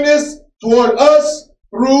kindness toward us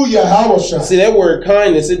through Yahushua. See, that word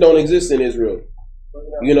kindness, it don't exist in Israel.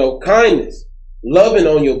 Kindness. Loving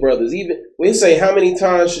on your brothers. Even when it say, how many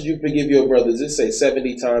times should you forgive your brothers? It say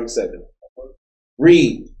 70 times 7.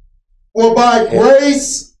 Read. For by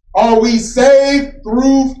grace are we saved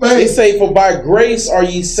through faith? It say, for by grace are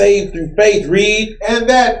ye saved through faith. Read. And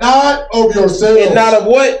that not of yourselves. And not of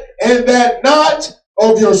what? And that not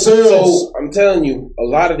of yourselves. So I'm telling you, a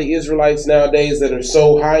lot of the Israelites nowadays that are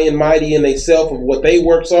so high and mighty in themselves of what they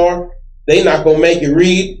works are, they not going to make it.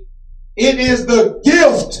 Read. It is the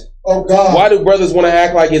gift of God. Why do brothers want to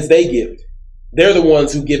act like it's their gift? They're the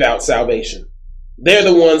ones who give out salvation. They're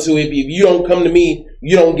the ones who, if you don't come to me,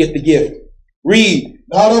 you don't get the gift. Read.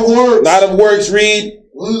 Not of works. Not of works. Read.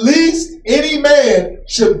 Least any man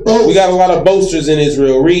should boast. We got a lot of boasters in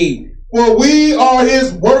Israel. Read. For we are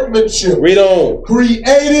his workmanship. Read on.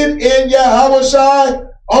 Created in Yahushua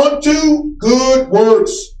unto good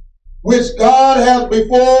works, which God hath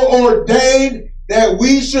before ordained that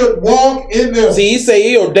we should walk in them. See, he say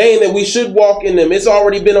he ordained that we should walk in them. It's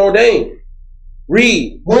already been ordained.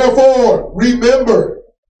 Read. Wherefore, remember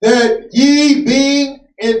that ye being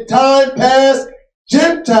in time past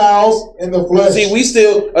Gentiles in the flesh. See, we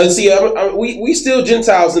still we still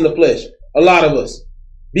Gentiles in the flesh. A lot of us,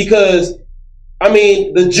 because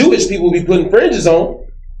the Jewish people be putting fringes on.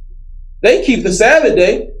 They keep the Sabbath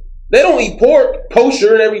day. They don't eat pork,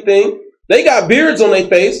 kosher, and everything. They got beards on their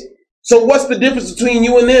face. So what's the difference between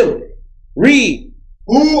you and them? Read.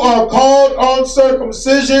 Who are called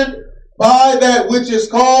uncircumcision by that which is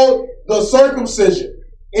called the circumcision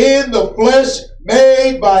in the flesh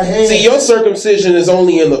made by hand. See, your circumcision is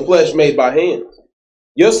only in the flesh made by hand.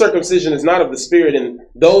 Your circumcision is not of the spirit, and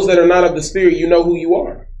those that are not of the spirit, you know who you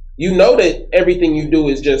are. You know that everything you do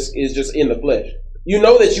is just in the flesh. You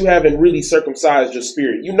know that you haven't really circumcised your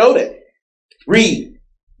spirit. You know that. Read.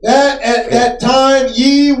 That at that time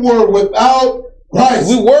ye were without Christ.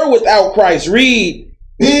 We were without Christ. Read.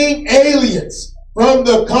 Being aliens from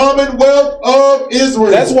the commonwealth of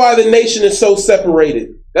Israel. That's why the nation is so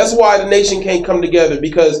separated. That's why the nation can't come together,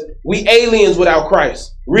 because we aliens without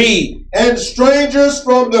Christ. Read. And strangers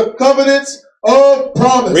from the covenants of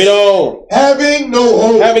promise. Read on. Having no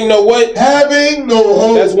hope. Having no what? Having no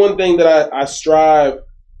hope. That's one thing that I strive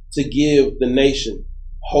to give the nation.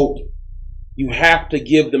 Hope. You have to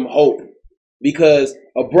give them hope, because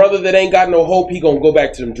a brother that ain't got no hope, he gonna go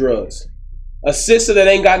back to them drugs. A sister that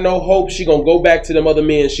ain't got no hope, she gonna go back to them other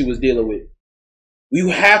men she was dealing with. You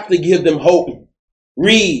have to give them hope.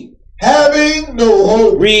 Read. Having no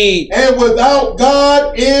hope. Read. And without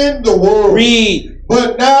God in the world. Read.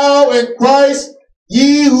 But now in Christ,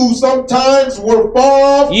 ye who sometimes were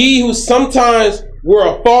far off. Ye who sometimes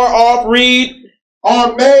were afar off. Read.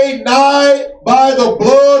 Are made nigh by the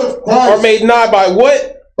blood of Christ. Are made nigh by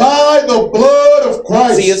what? By the blood of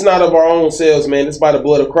Christ. See, it's not of our own selves, man. It's by the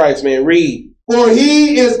blood of Christ, man. Read. For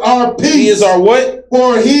he is our peace. He is our what?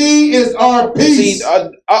 For he is our peace.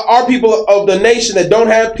 See, our people of the nation that don't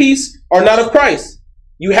have peace are not of Christ.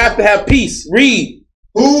 You have to have peace. Read.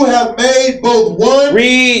 Who have made both one.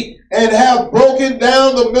 Read. And have broken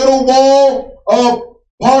down the middle wall of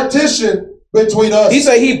partition between us. He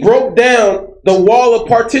said he broke down the wall of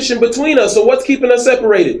partition between us. So what's keeping us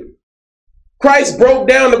separated? Christ broke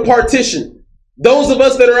down the partition. Those of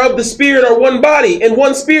us that are of the Spirit are one body and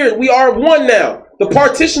one Spirit. We are one now. The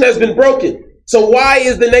partition has been broken. So why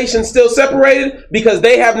is the nation still separated? Because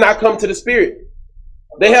they have not come to the Spirit.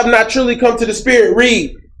 They have not truly come to the Spirit.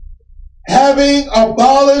 Read. Having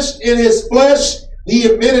abolished in his flesh the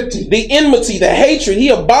enmity. The enmity, the hatred. He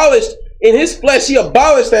abolished in his flesh. He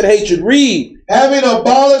abolished that hatred. Read. Having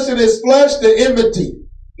abolished in his flesh the enmity,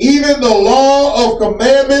 even the law of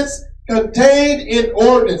commandments contained in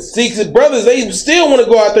ordinance. See, because brothers, they still want to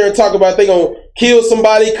go out there and talk about they going to kill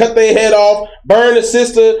somebody, cut their head off, burn a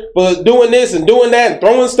sister for doing this and doing that, and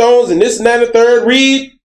throwing stones and this and that and the third.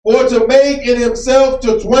 Read. For to make in himself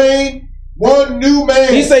to twain one new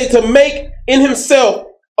man. He say to make in himself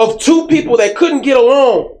of two people that couldn't get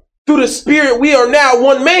along through the Spirit, we are now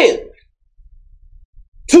one man.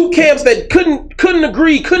 Two camps that couldn't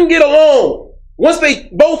agree, couldn't get along. Once they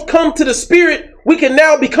both come to the Spirit, we can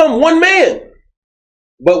now become one man.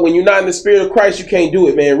 But when you're not in the Spirit of Christ, you can't do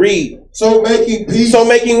it, man. Read. So making peace. So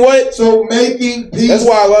making what? So making peace. That's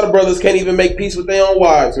why a lot of brothers can't even make peace with their own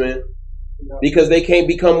wives, man. Because they can't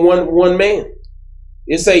become one man.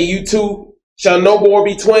 It say you two shall no more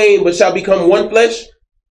be twain, but shall become one flesh.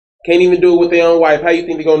 Can't even do it with their own wife. How you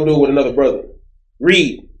think they're going to do it with another brother?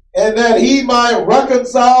 Read. And that he might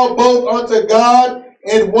reconcile both unto God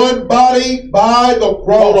in one body by the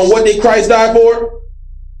cross. Hold on, what did Christ die for?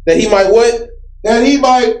 That he might what? That he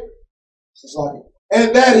might,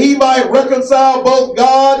 and that he might reconcile both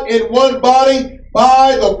God in one body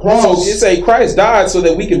by the cross. So you say Christ died so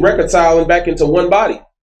that we can reconcile him back into one body.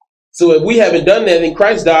 So if we haven't done that, then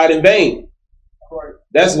Christ died in vain.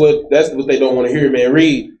 That's what they don't want to hear, man.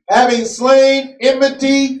 Read. Having slain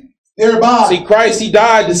enmity thereby. See, Christ, he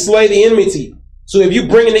died to slay the enmity. So if you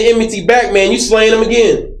bringing the enmity back, man, you slaying them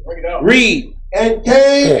again. Read. And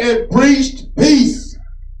came and preached peace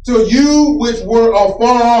to you which were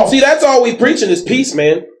afar off. See, that's all we preaching is peace,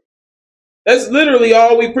 man. That's literally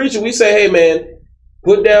all we preaching. We say, hey, man,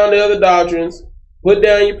 put down the other doctrines, put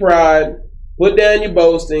down your pride, put down your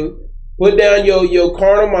boasting, put down your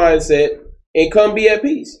carnal mindset, and come be at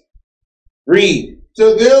peace. Read.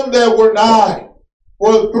 To them that were nigh,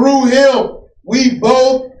 for through him we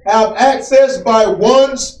both have access by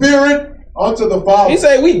one Spirit unto the Father. He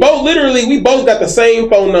say we both got the same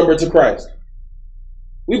phone number to Christ.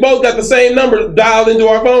 We both got the same number dialed into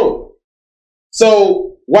our phone.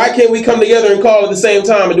 So why can't we come together and call at the same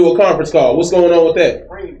time and do a conference call? What's going on with that?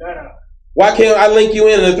 Bring that up. Why can't I link you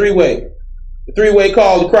in a three-way? The three-way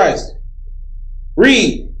call to Christ.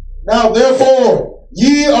 Read. Now therefore,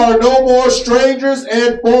 ye are no more strangers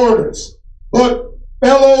and foreigners, but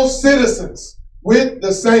fellow citizens with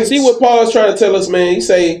the saints. See what Paul is trying to tell us, man. He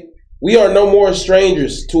say, we are no more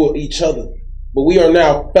strangers to each other, but we are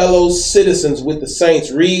now fellow citizens with the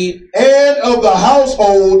saints. Read. And of the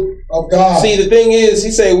household of God. See, the thing is,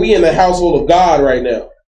 he say we in the household of God right now.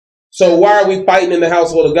 So why are we fighting in the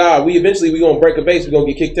household of God? We're going to break a base. We're going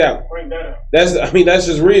to get kicked out. Bring that up. That's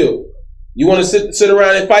just real. You want to sit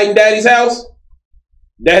around and fight in daddy's house?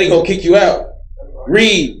 Daddy going to kick you out.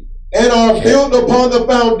 Read. And are built upon the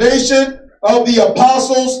foundation of the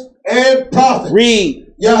apostles and prophets. Read.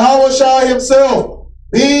 Yahushua himself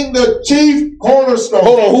being the chief cornerstone.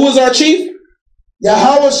 Hold on, who is our chief?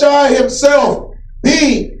 Yahushua himself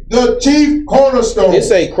being the chief cornerstone. They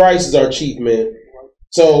say Christ is our chief, man.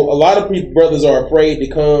 So a lot of people, brothers, are afraid to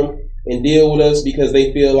come and deal with us because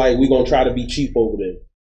they feel like we're going to try to be chief over them.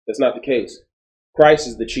 That's not the case. Christ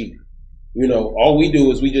is the chief. You know, all we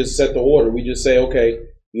do is we just set the order. We just say, okay,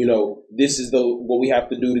 you know, this is what we have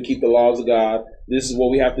to do to keep the laws of God. This is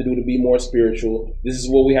what we have to do to be more spiritual. This is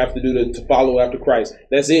what we have to do to follow after Christ.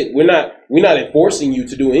 That's it. We're not enforcing you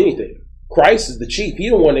to do anything. Christ is the chief.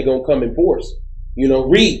 He's the one that's going to come enforce. You know,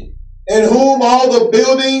 read. In whom all the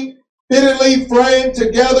building fittingly framed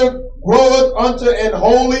together groweth unto an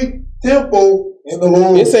holy temple in the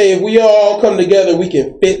Lord. It say if we all come together, we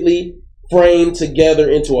can fitly frame together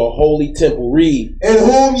into a holy temple. Read. In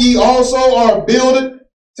whom ye also are builded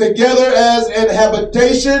together as an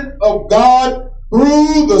habitation of God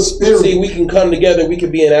through the Spirit. See, we can come together. We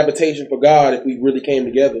could be an habitation for God if we really came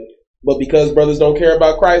together. But because brothers don't care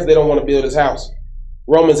about Christ, they don't want to build his house.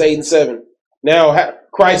 Romans 8:7. Now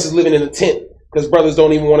Christ is living in a tent because brothers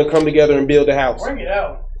don't even want to come together and build a house. Bring it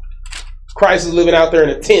out. Christ is living out there in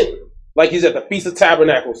a tent like he's at the Feast of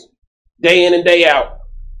Tabernacles, day in and day out.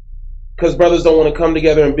 Because brothers don't want to come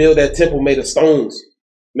together and build that temple made of stones,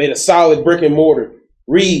 made of solid brick and mortar.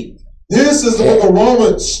 Read. This is the book of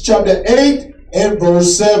Romans, chapter 8 and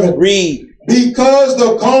verse 7. Read. Because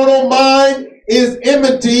the carnal mind is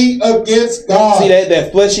enmity against God. See,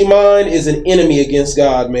 that fleshy mind is an enemy against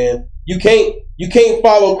God, man. You can't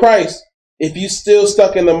follow Christ if you still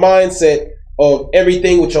stuck in the mindset of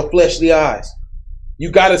everything with your fleshly eyes.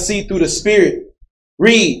 You got to see through the Spirit.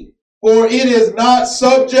 Read. For it is not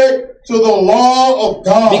subject to the law of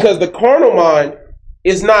God. Because the carnal mind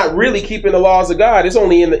is not really keeping the laws of God. It's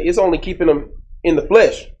only keeping them in the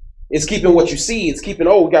flesh. It's keeping what you see. It's keeping,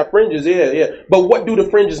 oh, we got fringes. Yeah. But what do the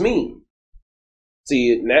fringes mean?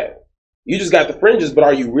 See, you just got the fringes, but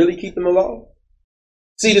are you really keeping the law?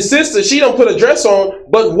 See, the sister, she don't put a dress on,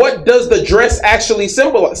 but what does the dress actually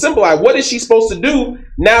symbolize? What is she supposed to do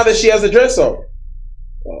now that she has a dress on?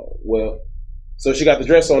 Well, so she got the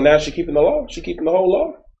dress on, now she keeping the law. She keeping the whole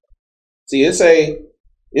law. See, it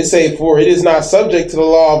say, for it is not subject to the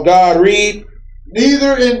law of God. Read.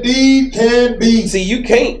 Neither indeed can be. See, you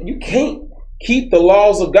can't keep the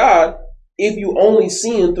laws of God if you only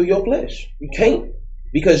sin through your flesh. You can't.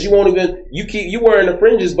 Because you won't even, you wearing the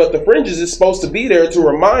fringes, but the fringes is supposed to be there to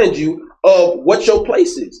remind you of what your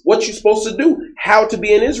place is, what you're supposed to do, how to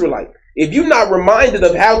be an Israelite. If you're not reminded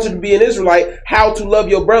of how to be an Israelite, how to love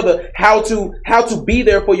your brother, how to be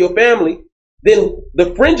there for your family, then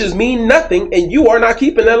the fringes mean nothing and you are not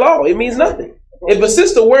keeping that law. It means nothing. If a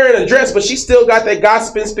sister wearing a dress, but she still got that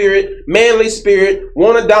gossiping spirit, manly spirit,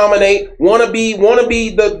 want to dominate, want to be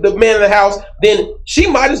the man of the house, then she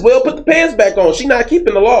might as well put the pants back on. She's not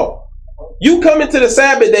keeping the law. You come into the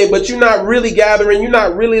Sabbath day, but you're not really gathering. You're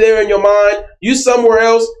not really there in your mind. You somewhere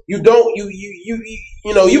else. You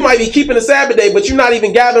might be keeping the Sabbath day, but you're not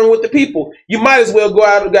even gathering with the people. You might as well go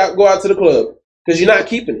out to the club because you're not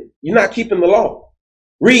keeping it. You're not keeping the law.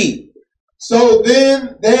 Read. So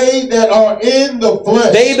then they that are in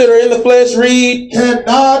the flesh, read,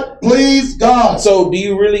 cannot please God. So do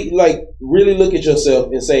you really look at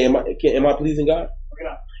yourself and say, am I pleasing God?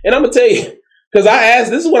 And I'm gonna tell you, because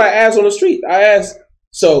this is what I asked on the street. I asked,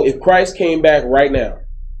 so if Christ came back right now,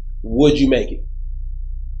 would you make it?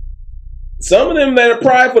 Some of them that are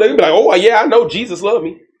prideful, they be like, oh yeah, I know Jesus loved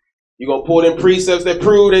me. You're gonna pull them precepts that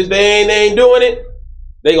prove that they ain't doing it.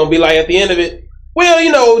 They gonna be like at the end of it,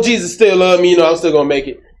 well, Jesus still loved me, I'm still going to make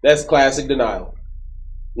it. That's classic denial.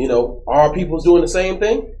 Are people doing the same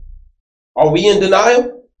thing? Are we in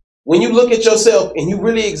denial? When you look at yourself and you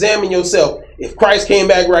really examine yourself, if Christ came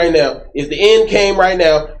back right now, if the end came right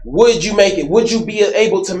now, would you make it? Would you be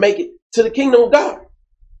able to make it to the kingdom of God?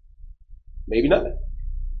 Maybe not.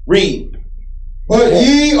 Read. But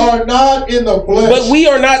ye are not in the flesh. But we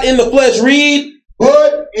are not in the flesh. Read.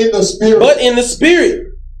 But in the Spirit. But in the Spirit.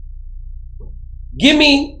 Give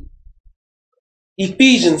me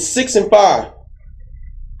Ephesians 6 and 5.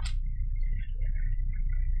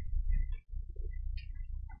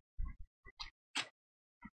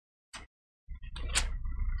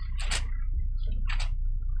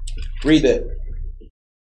 Read that.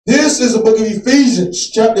 This is the book of Ephesians,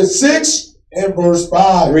 chapter 6 and verse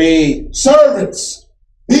 5. Read. Servants,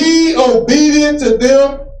 be obedient to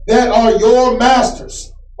them that are your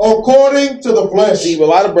masters, according to the flesh. See, a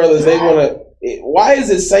lot of brothers, they want to. Why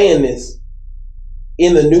is it saying this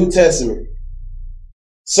in the New Testament?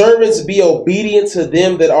 Servants, be obedient to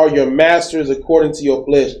them that are your masters according to your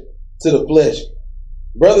flesh, to the flesh.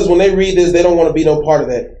 Brothers, when they read this, they don't want to be no part of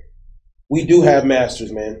that. We do have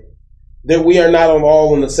masters, man. That we are not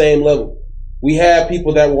all on the same level. We have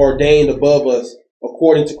people that were ordained above us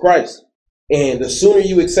according to Christ. And the sooner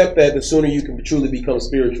you accept that, the sooner you can truly become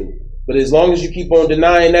spiritual. But as long as you keep on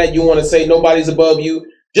denying that, you want to say nobody's above you.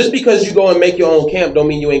 Just because you go and make your own camp don't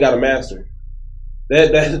mean you ain't got a master.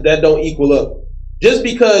 That don't equal up. Just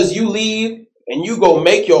because you leave and you go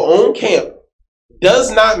make your own camp does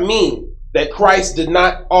not mean that Christ did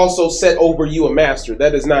not also set over you a master.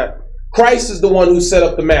 That is not. Christ is the one who set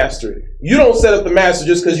up the master. You don't set up the master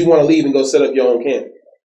just because you want to leave and go set up your own camp.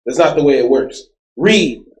 That's not the way it works.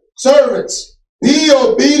 Read. Servants, be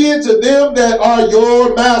obedient to them that are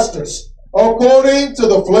your masters, according to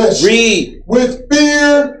the flesh, Read. with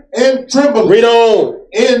fear and trembling, Read on.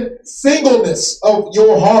 in singleness of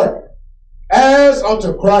your heart, as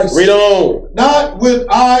unto Christ. Read on. Not with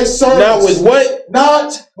eye service. Not with what?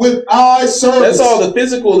 Not with eye service. That's all the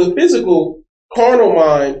physical. The physical carnal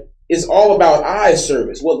mind is all about eye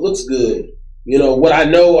service. What looks good. You know, what I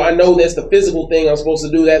know that's the physical thing I'm supposed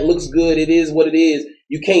to do. That looks good. It is what it is.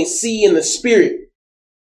 You can't see in the spirit.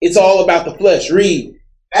 It's all about the flesh. Read.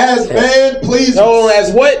 As man pleases. No,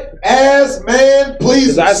 as what? As man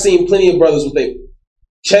pleases. Because I've seen plenty of brothers with their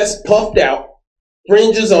chest puffed out,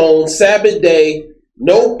 fringes on, Sabbath day,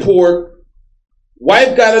 no pork,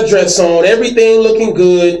 wife got a dress on, everything looking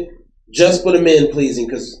good, just for the men pleasing.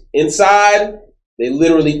 Because inside, they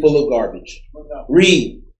literally full of garbage.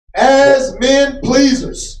 Read. As men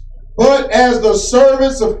pleasers, but as the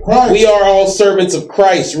servants of Christ. We are all servants of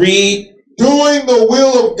Christ. Read. Doing the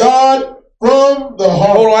will of God from the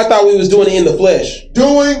heart. Hold on, I thought we was doing it in the flesh.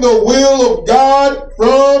 Doing the will of God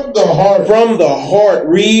from the heart. From the heart.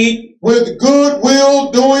 Read. With good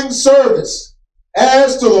will doing service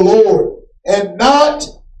as to the Lord and not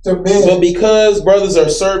to men. But because brothers are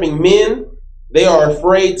serving men, they are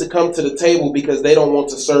afraid to come to the table because they don't want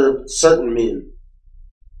to serve certain men.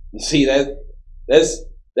 You see, that's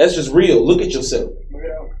just real. Look at yourself.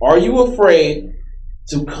 Are you afraid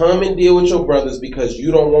to come and deal with your brothers because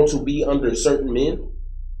you don't want to be under certain men?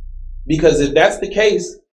 Because if that's the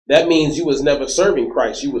case, that means you was never serving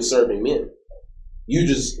Christ. You was serving men. You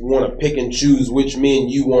just want to pick and choose which men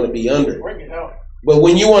you want to be under. But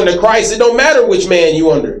when you under Christ, it don't matter which man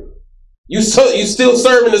you under. You still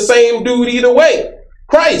serving the same dude either way.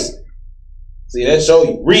 Christ. See, that show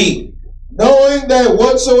you. Read. Knowing that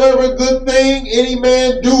whatsoever good thing any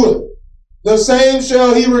man doeth, the same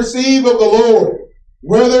shall he receive of the Lord,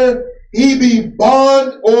 whether he be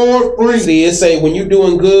bond or free. See, it say when you're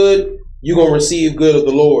doing good, you're going to receive good of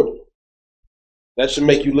the Lord. That should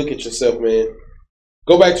make you look at yourself, man.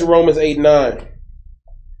 Go back to Romans 8:9.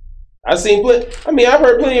 I've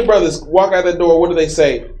heard plenty of brothers walk out that door. What do they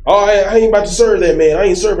say? Oh, I ain't about to serve that man. I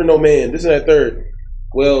ain't serving no man. This and that third.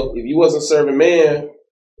 Well, if you wasn't serving man,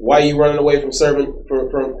 why are you running away from serving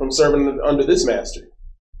from serving under this master?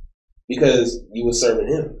 Because you were serving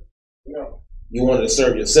him. No. You wanted to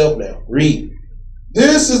serve yourself now. Read.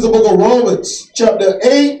 This is the book of Romans, chapter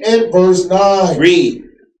 8 and verse 9. Read.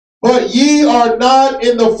 But ye are not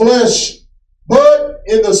in the flesh, but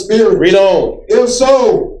in the spirit. Read on. If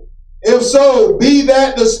so, be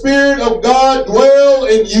that the Spirit of God dwell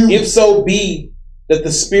in you. If so be that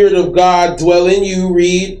the Spirit of God dwell in you.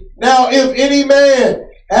 Read. Now, if any man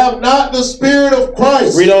have not the Spirit of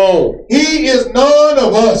Christ, read on. He is none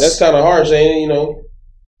of us. That's kind of harsh, ain't it? You know,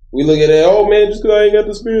 we look at it, oh man, just because I ain't got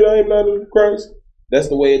the Spirit, I am not of Christ. That's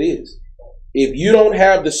the way it is. If you don't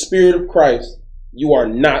have the Spirit of Christ, you are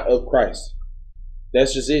not of Christ.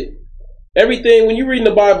 That's just it. Everything, when you read in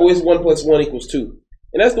the Bible, it's 1 + 1 = 2.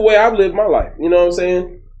 And that's the way I've lived my life. You know what I'm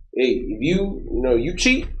saying? Hey, if you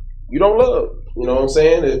cheat, you don't love. You know what I'm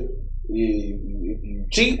saying? If you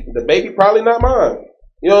cheat, the baby probably not mine.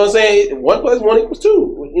 You know what I'm saying? 1 + 1 =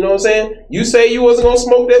 2. You know what I'm saying? You say you wasn't going to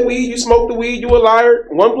smoke that weed. You smoked the weed. You a liar.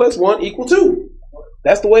 1 + 1 = 2.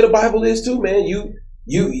 That's the way the Bible is too, man. You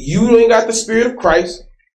ain't got the Spirit of Christ.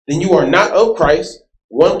 Then you are not of Christ.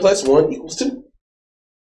 1 + 1 = 2.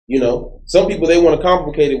 You know, some people, they want to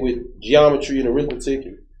complicate it with geometry and arithmetic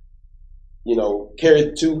and, carry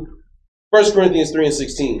the two. 1 Corinthians 3 and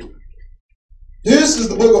 16. This is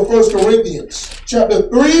the book of 1 Corinthians, chapter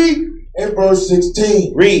 3 and verse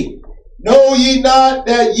 16. Read. Know ye not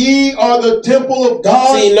that ye are the temple of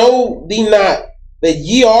God? See, know thee not that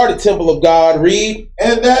ye are the temple of God. Read.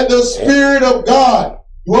 And that the Spirit of God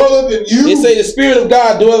dwelleth in you. It say the Spirit of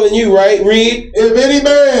God dwell in you, right? Read. If any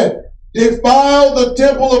man defile the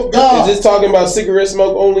temple of God. Is this talking about cigarette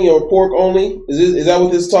smoke only or pork only? Is that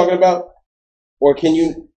what this is talking about? Or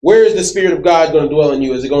where is the Spirit of God going to dwell in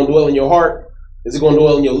you? Is it going to dwell in your heart? Is it going to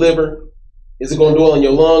dwell in your liver? Is it going to dwell in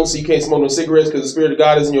your lungs so you can't smoke no cigarettes because the Spirit of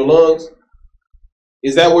God is in your lungs?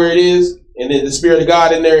 Is that where it is? And then the Spirit of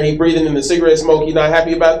God in there and he breathing in the cigarette smoke, you're not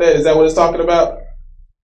happy about that? Is that what it's talking about?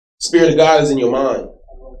 Spirit of God is in your mind.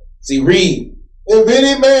 See, read. If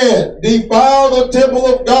any man defile the temple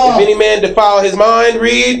of God. If any man defile his mind,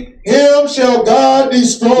 read. Him shall God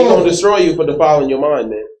destroy. He's going to destroy you for defiling your mind,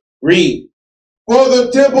 man. Read. For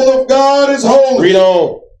the temple of God is holy. Read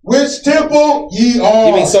on. Which temple ye are.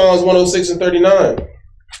 Give me Psalms 106 and 39.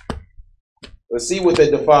 Let's see what that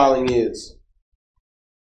defiling is.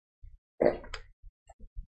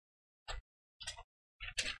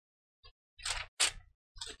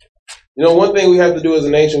 One thing we have to do as a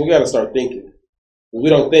nation, we got to start thinking. We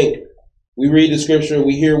don't think. We read the scripture,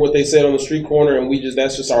 we hear what they said on the street corner, and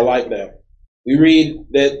that's just our life now. We read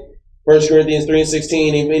that 1 Corinthians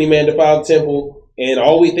 3:16, if any man defile the temple, and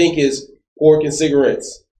all we think is pork and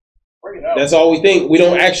cigarettes. That's all we think. We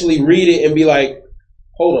don't actually read it and be like,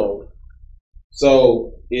 hold on.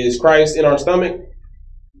 So is Christ in our stomach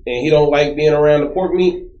and he don't like being around the pork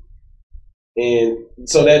meat? And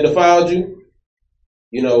so that defiled you?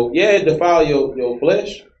 You know, yeah, it defiled your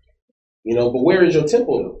flesh. You know, but where is your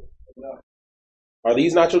temple though? Are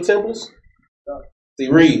these not your temples? See,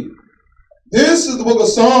 read. This is the book of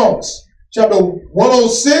Psalms, chapter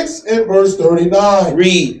 106 and verse 39.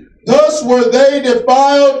 Read. Thus were they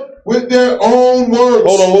defiled with their own works.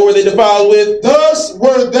 Hold on, what were they defiled with? Thus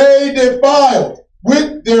were they defiled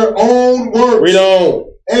with their own works. Read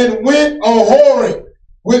on. And went a-whoring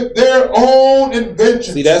with their own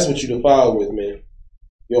inventions. See, that's what you defiled with, man.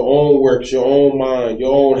 Your own works, your own mind,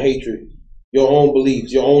 your own hatred, your own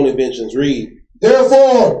beliefs, your own inventions. Read.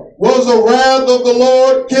 Therefore was the wrath of the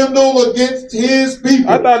Lord kindled against his people.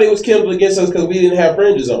 I thought it was kindled against us because we didn't have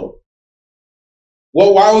fringes on.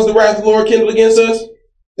 Well, why was the wrath of the Lord kindled against us?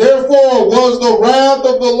 Therefore was the wrath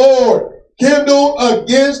of the Lord kindled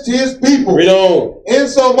against his people. Read on.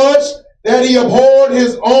 Insomuch that he abhorred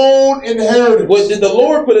his own inheritance. Well, did the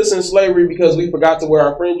Lord put us in slavery because we forgot to wear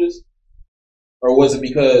our fringes? Or was it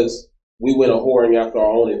because we went a-whoring after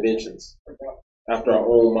our own inventions? After our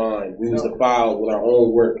own mind? We was defiled with our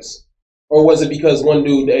own works? Or was it because one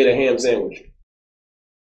dude ate a ham sandwich?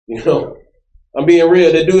 You know, I'm being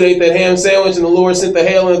real. The dude ate that ham sandwich and the Lord sent the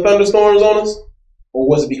hail and thunderstorms on us? Or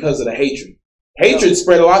was it because of the hatred? Hatred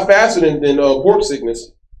spread a lot faster than pork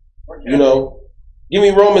sickness. You know, give me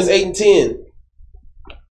Romans 8 and 10.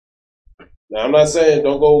 Now, I'm not saying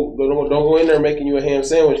don't go in there making you a ham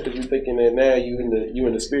sandwich because you're thinking that now you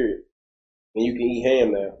in the spirit and you can eat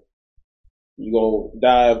ham now. You're going to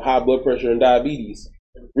die of high blood pressure and diabetes.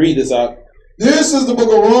 Read this out. This is the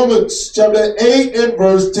book of Romans, chapter 8 and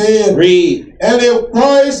verse 10. Read. And if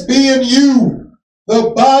Christ be in you,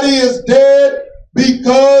 the body is dead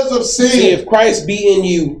because of sin. See, if Christ be in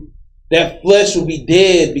you, that flesh will be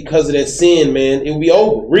dead because of that sin, man. It will be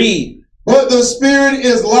over. Read. But the spirit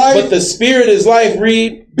is life. But the spirit is life.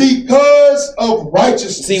 Read. Because of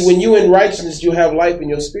righteousness. See, when you in righteousness, you have life in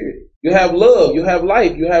your spirit. You have love. You have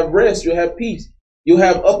life. You have rest. You have peace. You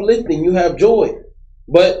have uplifting. You have joy.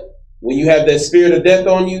 But when you have that spirit of death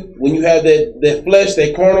on you, when you have that flesh,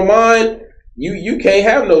 that carnal mind, you can't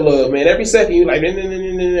have no love, man. Every second you're like,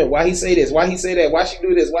 no. Why he say this? Why he say that? Why she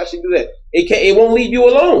do this? Why she do that? It won't leave you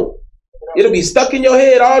alone. It'll be stuck in your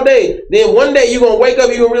head all day. Then one day you're going to wake up,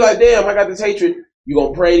 you're going to realize, damn, I got this hatred. You're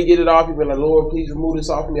going to pray to get it off. You're going to be like, Lord, please remove this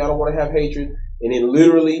off of me. I don't want to have hatred. And then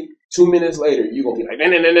literally 2 minutes later, you're going to be like, no.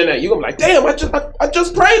 You're going to be like, damn, I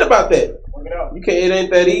just prayed about that. You can't, it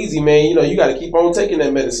ain't that easy, man. You know, you got to keep on taking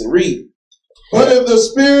that medicine. Read. But if the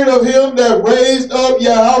spirit of him that raised up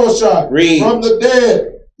Yahushua from the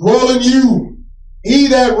dead dwell in you, he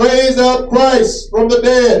that raised up Christ from the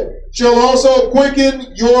dead shall also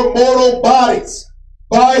quicken your mortal bodies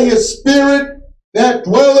by his spirit that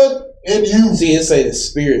dwelleth in you. See, it say the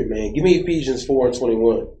spirit, man. Give me Ephesians 4 and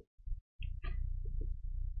 21.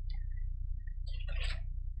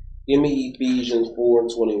 Give me Ephesians 4 and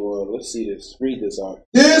 21. Let's see this. Read this out.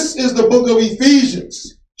 This is the book of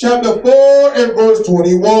Ephesians, chapter 4 and verse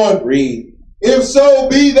 21. Read. If so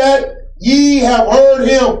be that ye have heard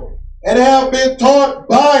him and have been taught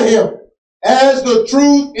by him, as the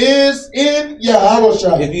truth is in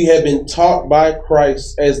Yahushua. If you have been taught by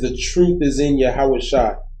Christ, as the truth is in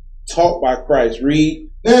Yahushua, taught by Christ, read.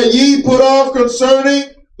 That ye put off concerning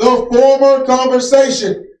the former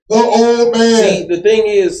conversation, the old man. See, the thing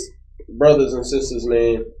is, brothers and sisters,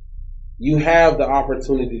 man, you have the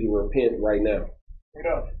opportunity to repent right now.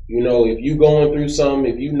 You know, if you're going through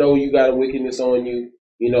something, if you know you got a wickedness on you,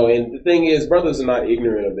 you know, and the thing is, brothers are not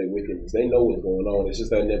ignorant of their wickedness. They know what's going on. It's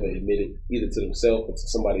just they never admit it, either to themselves or to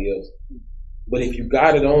somebody else. But if you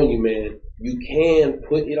got it on you, man, you can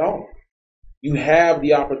put it off. You have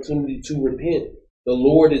the opportunity to repent. The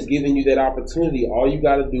Lord is giving you that opportunity. All you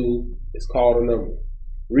got to do is call the number.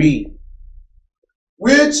 Read.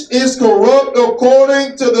 Which is corrupt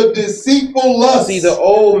according to the deceitful lust. See, the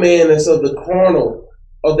old man is of the carnal,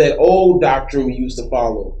 of that old doctrine we used to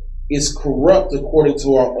follow, is corrupt according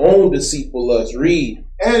to our own deceitful lust. Read.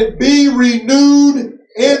 And be renewed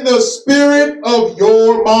in the spirit of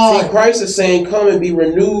your mind. See, Christ is saying, come and be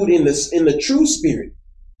renewed in the true spirit,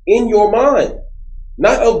 in your mind.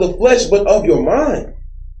 Not of the flesh, but of your mind.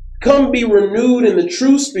 Come be renewed in the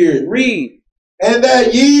true spirit. Read. And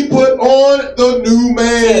that ye put on the new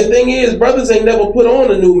man. See, the thing is, brothers ain't never put on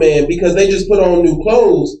a new man because they just put on new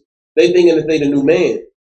clothes. They thinking that they the new man.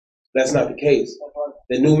 That's not the case.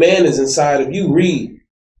 The new man is inside of you. Read.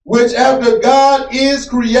 Which after God is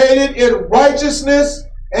created in righteousness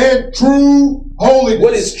and true holiness.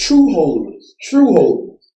 What is true holiness? True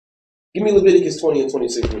holiness. Give me Leviticus 20 and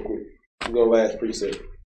 26 real quick. We're going to last precept.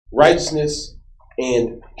 Righteousness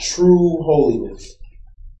and true holiness.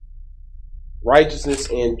 Righteousness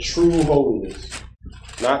and true holiness.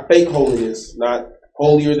 Not fake holiness, not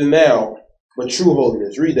holier than thou, but true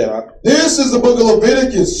holiness. Read that out. This is the book of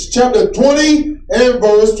Leviticus, chapter 20 and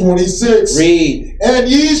verse 26. Read. And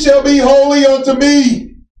ye shall be holy unto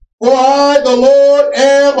me, for I, the Lord,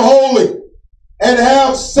 am holy, and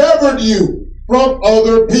have severed you from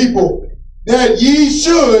other people, that ye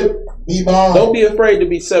should be mine. Don't be afraid to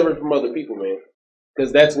be severed from other people, man.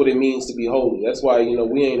 Because that's what it means to be holy. That's why,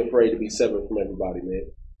 we ain't afraid to be severed from everybody, man.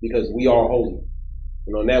 Because we are holy.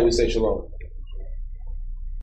 And on that we say shalom.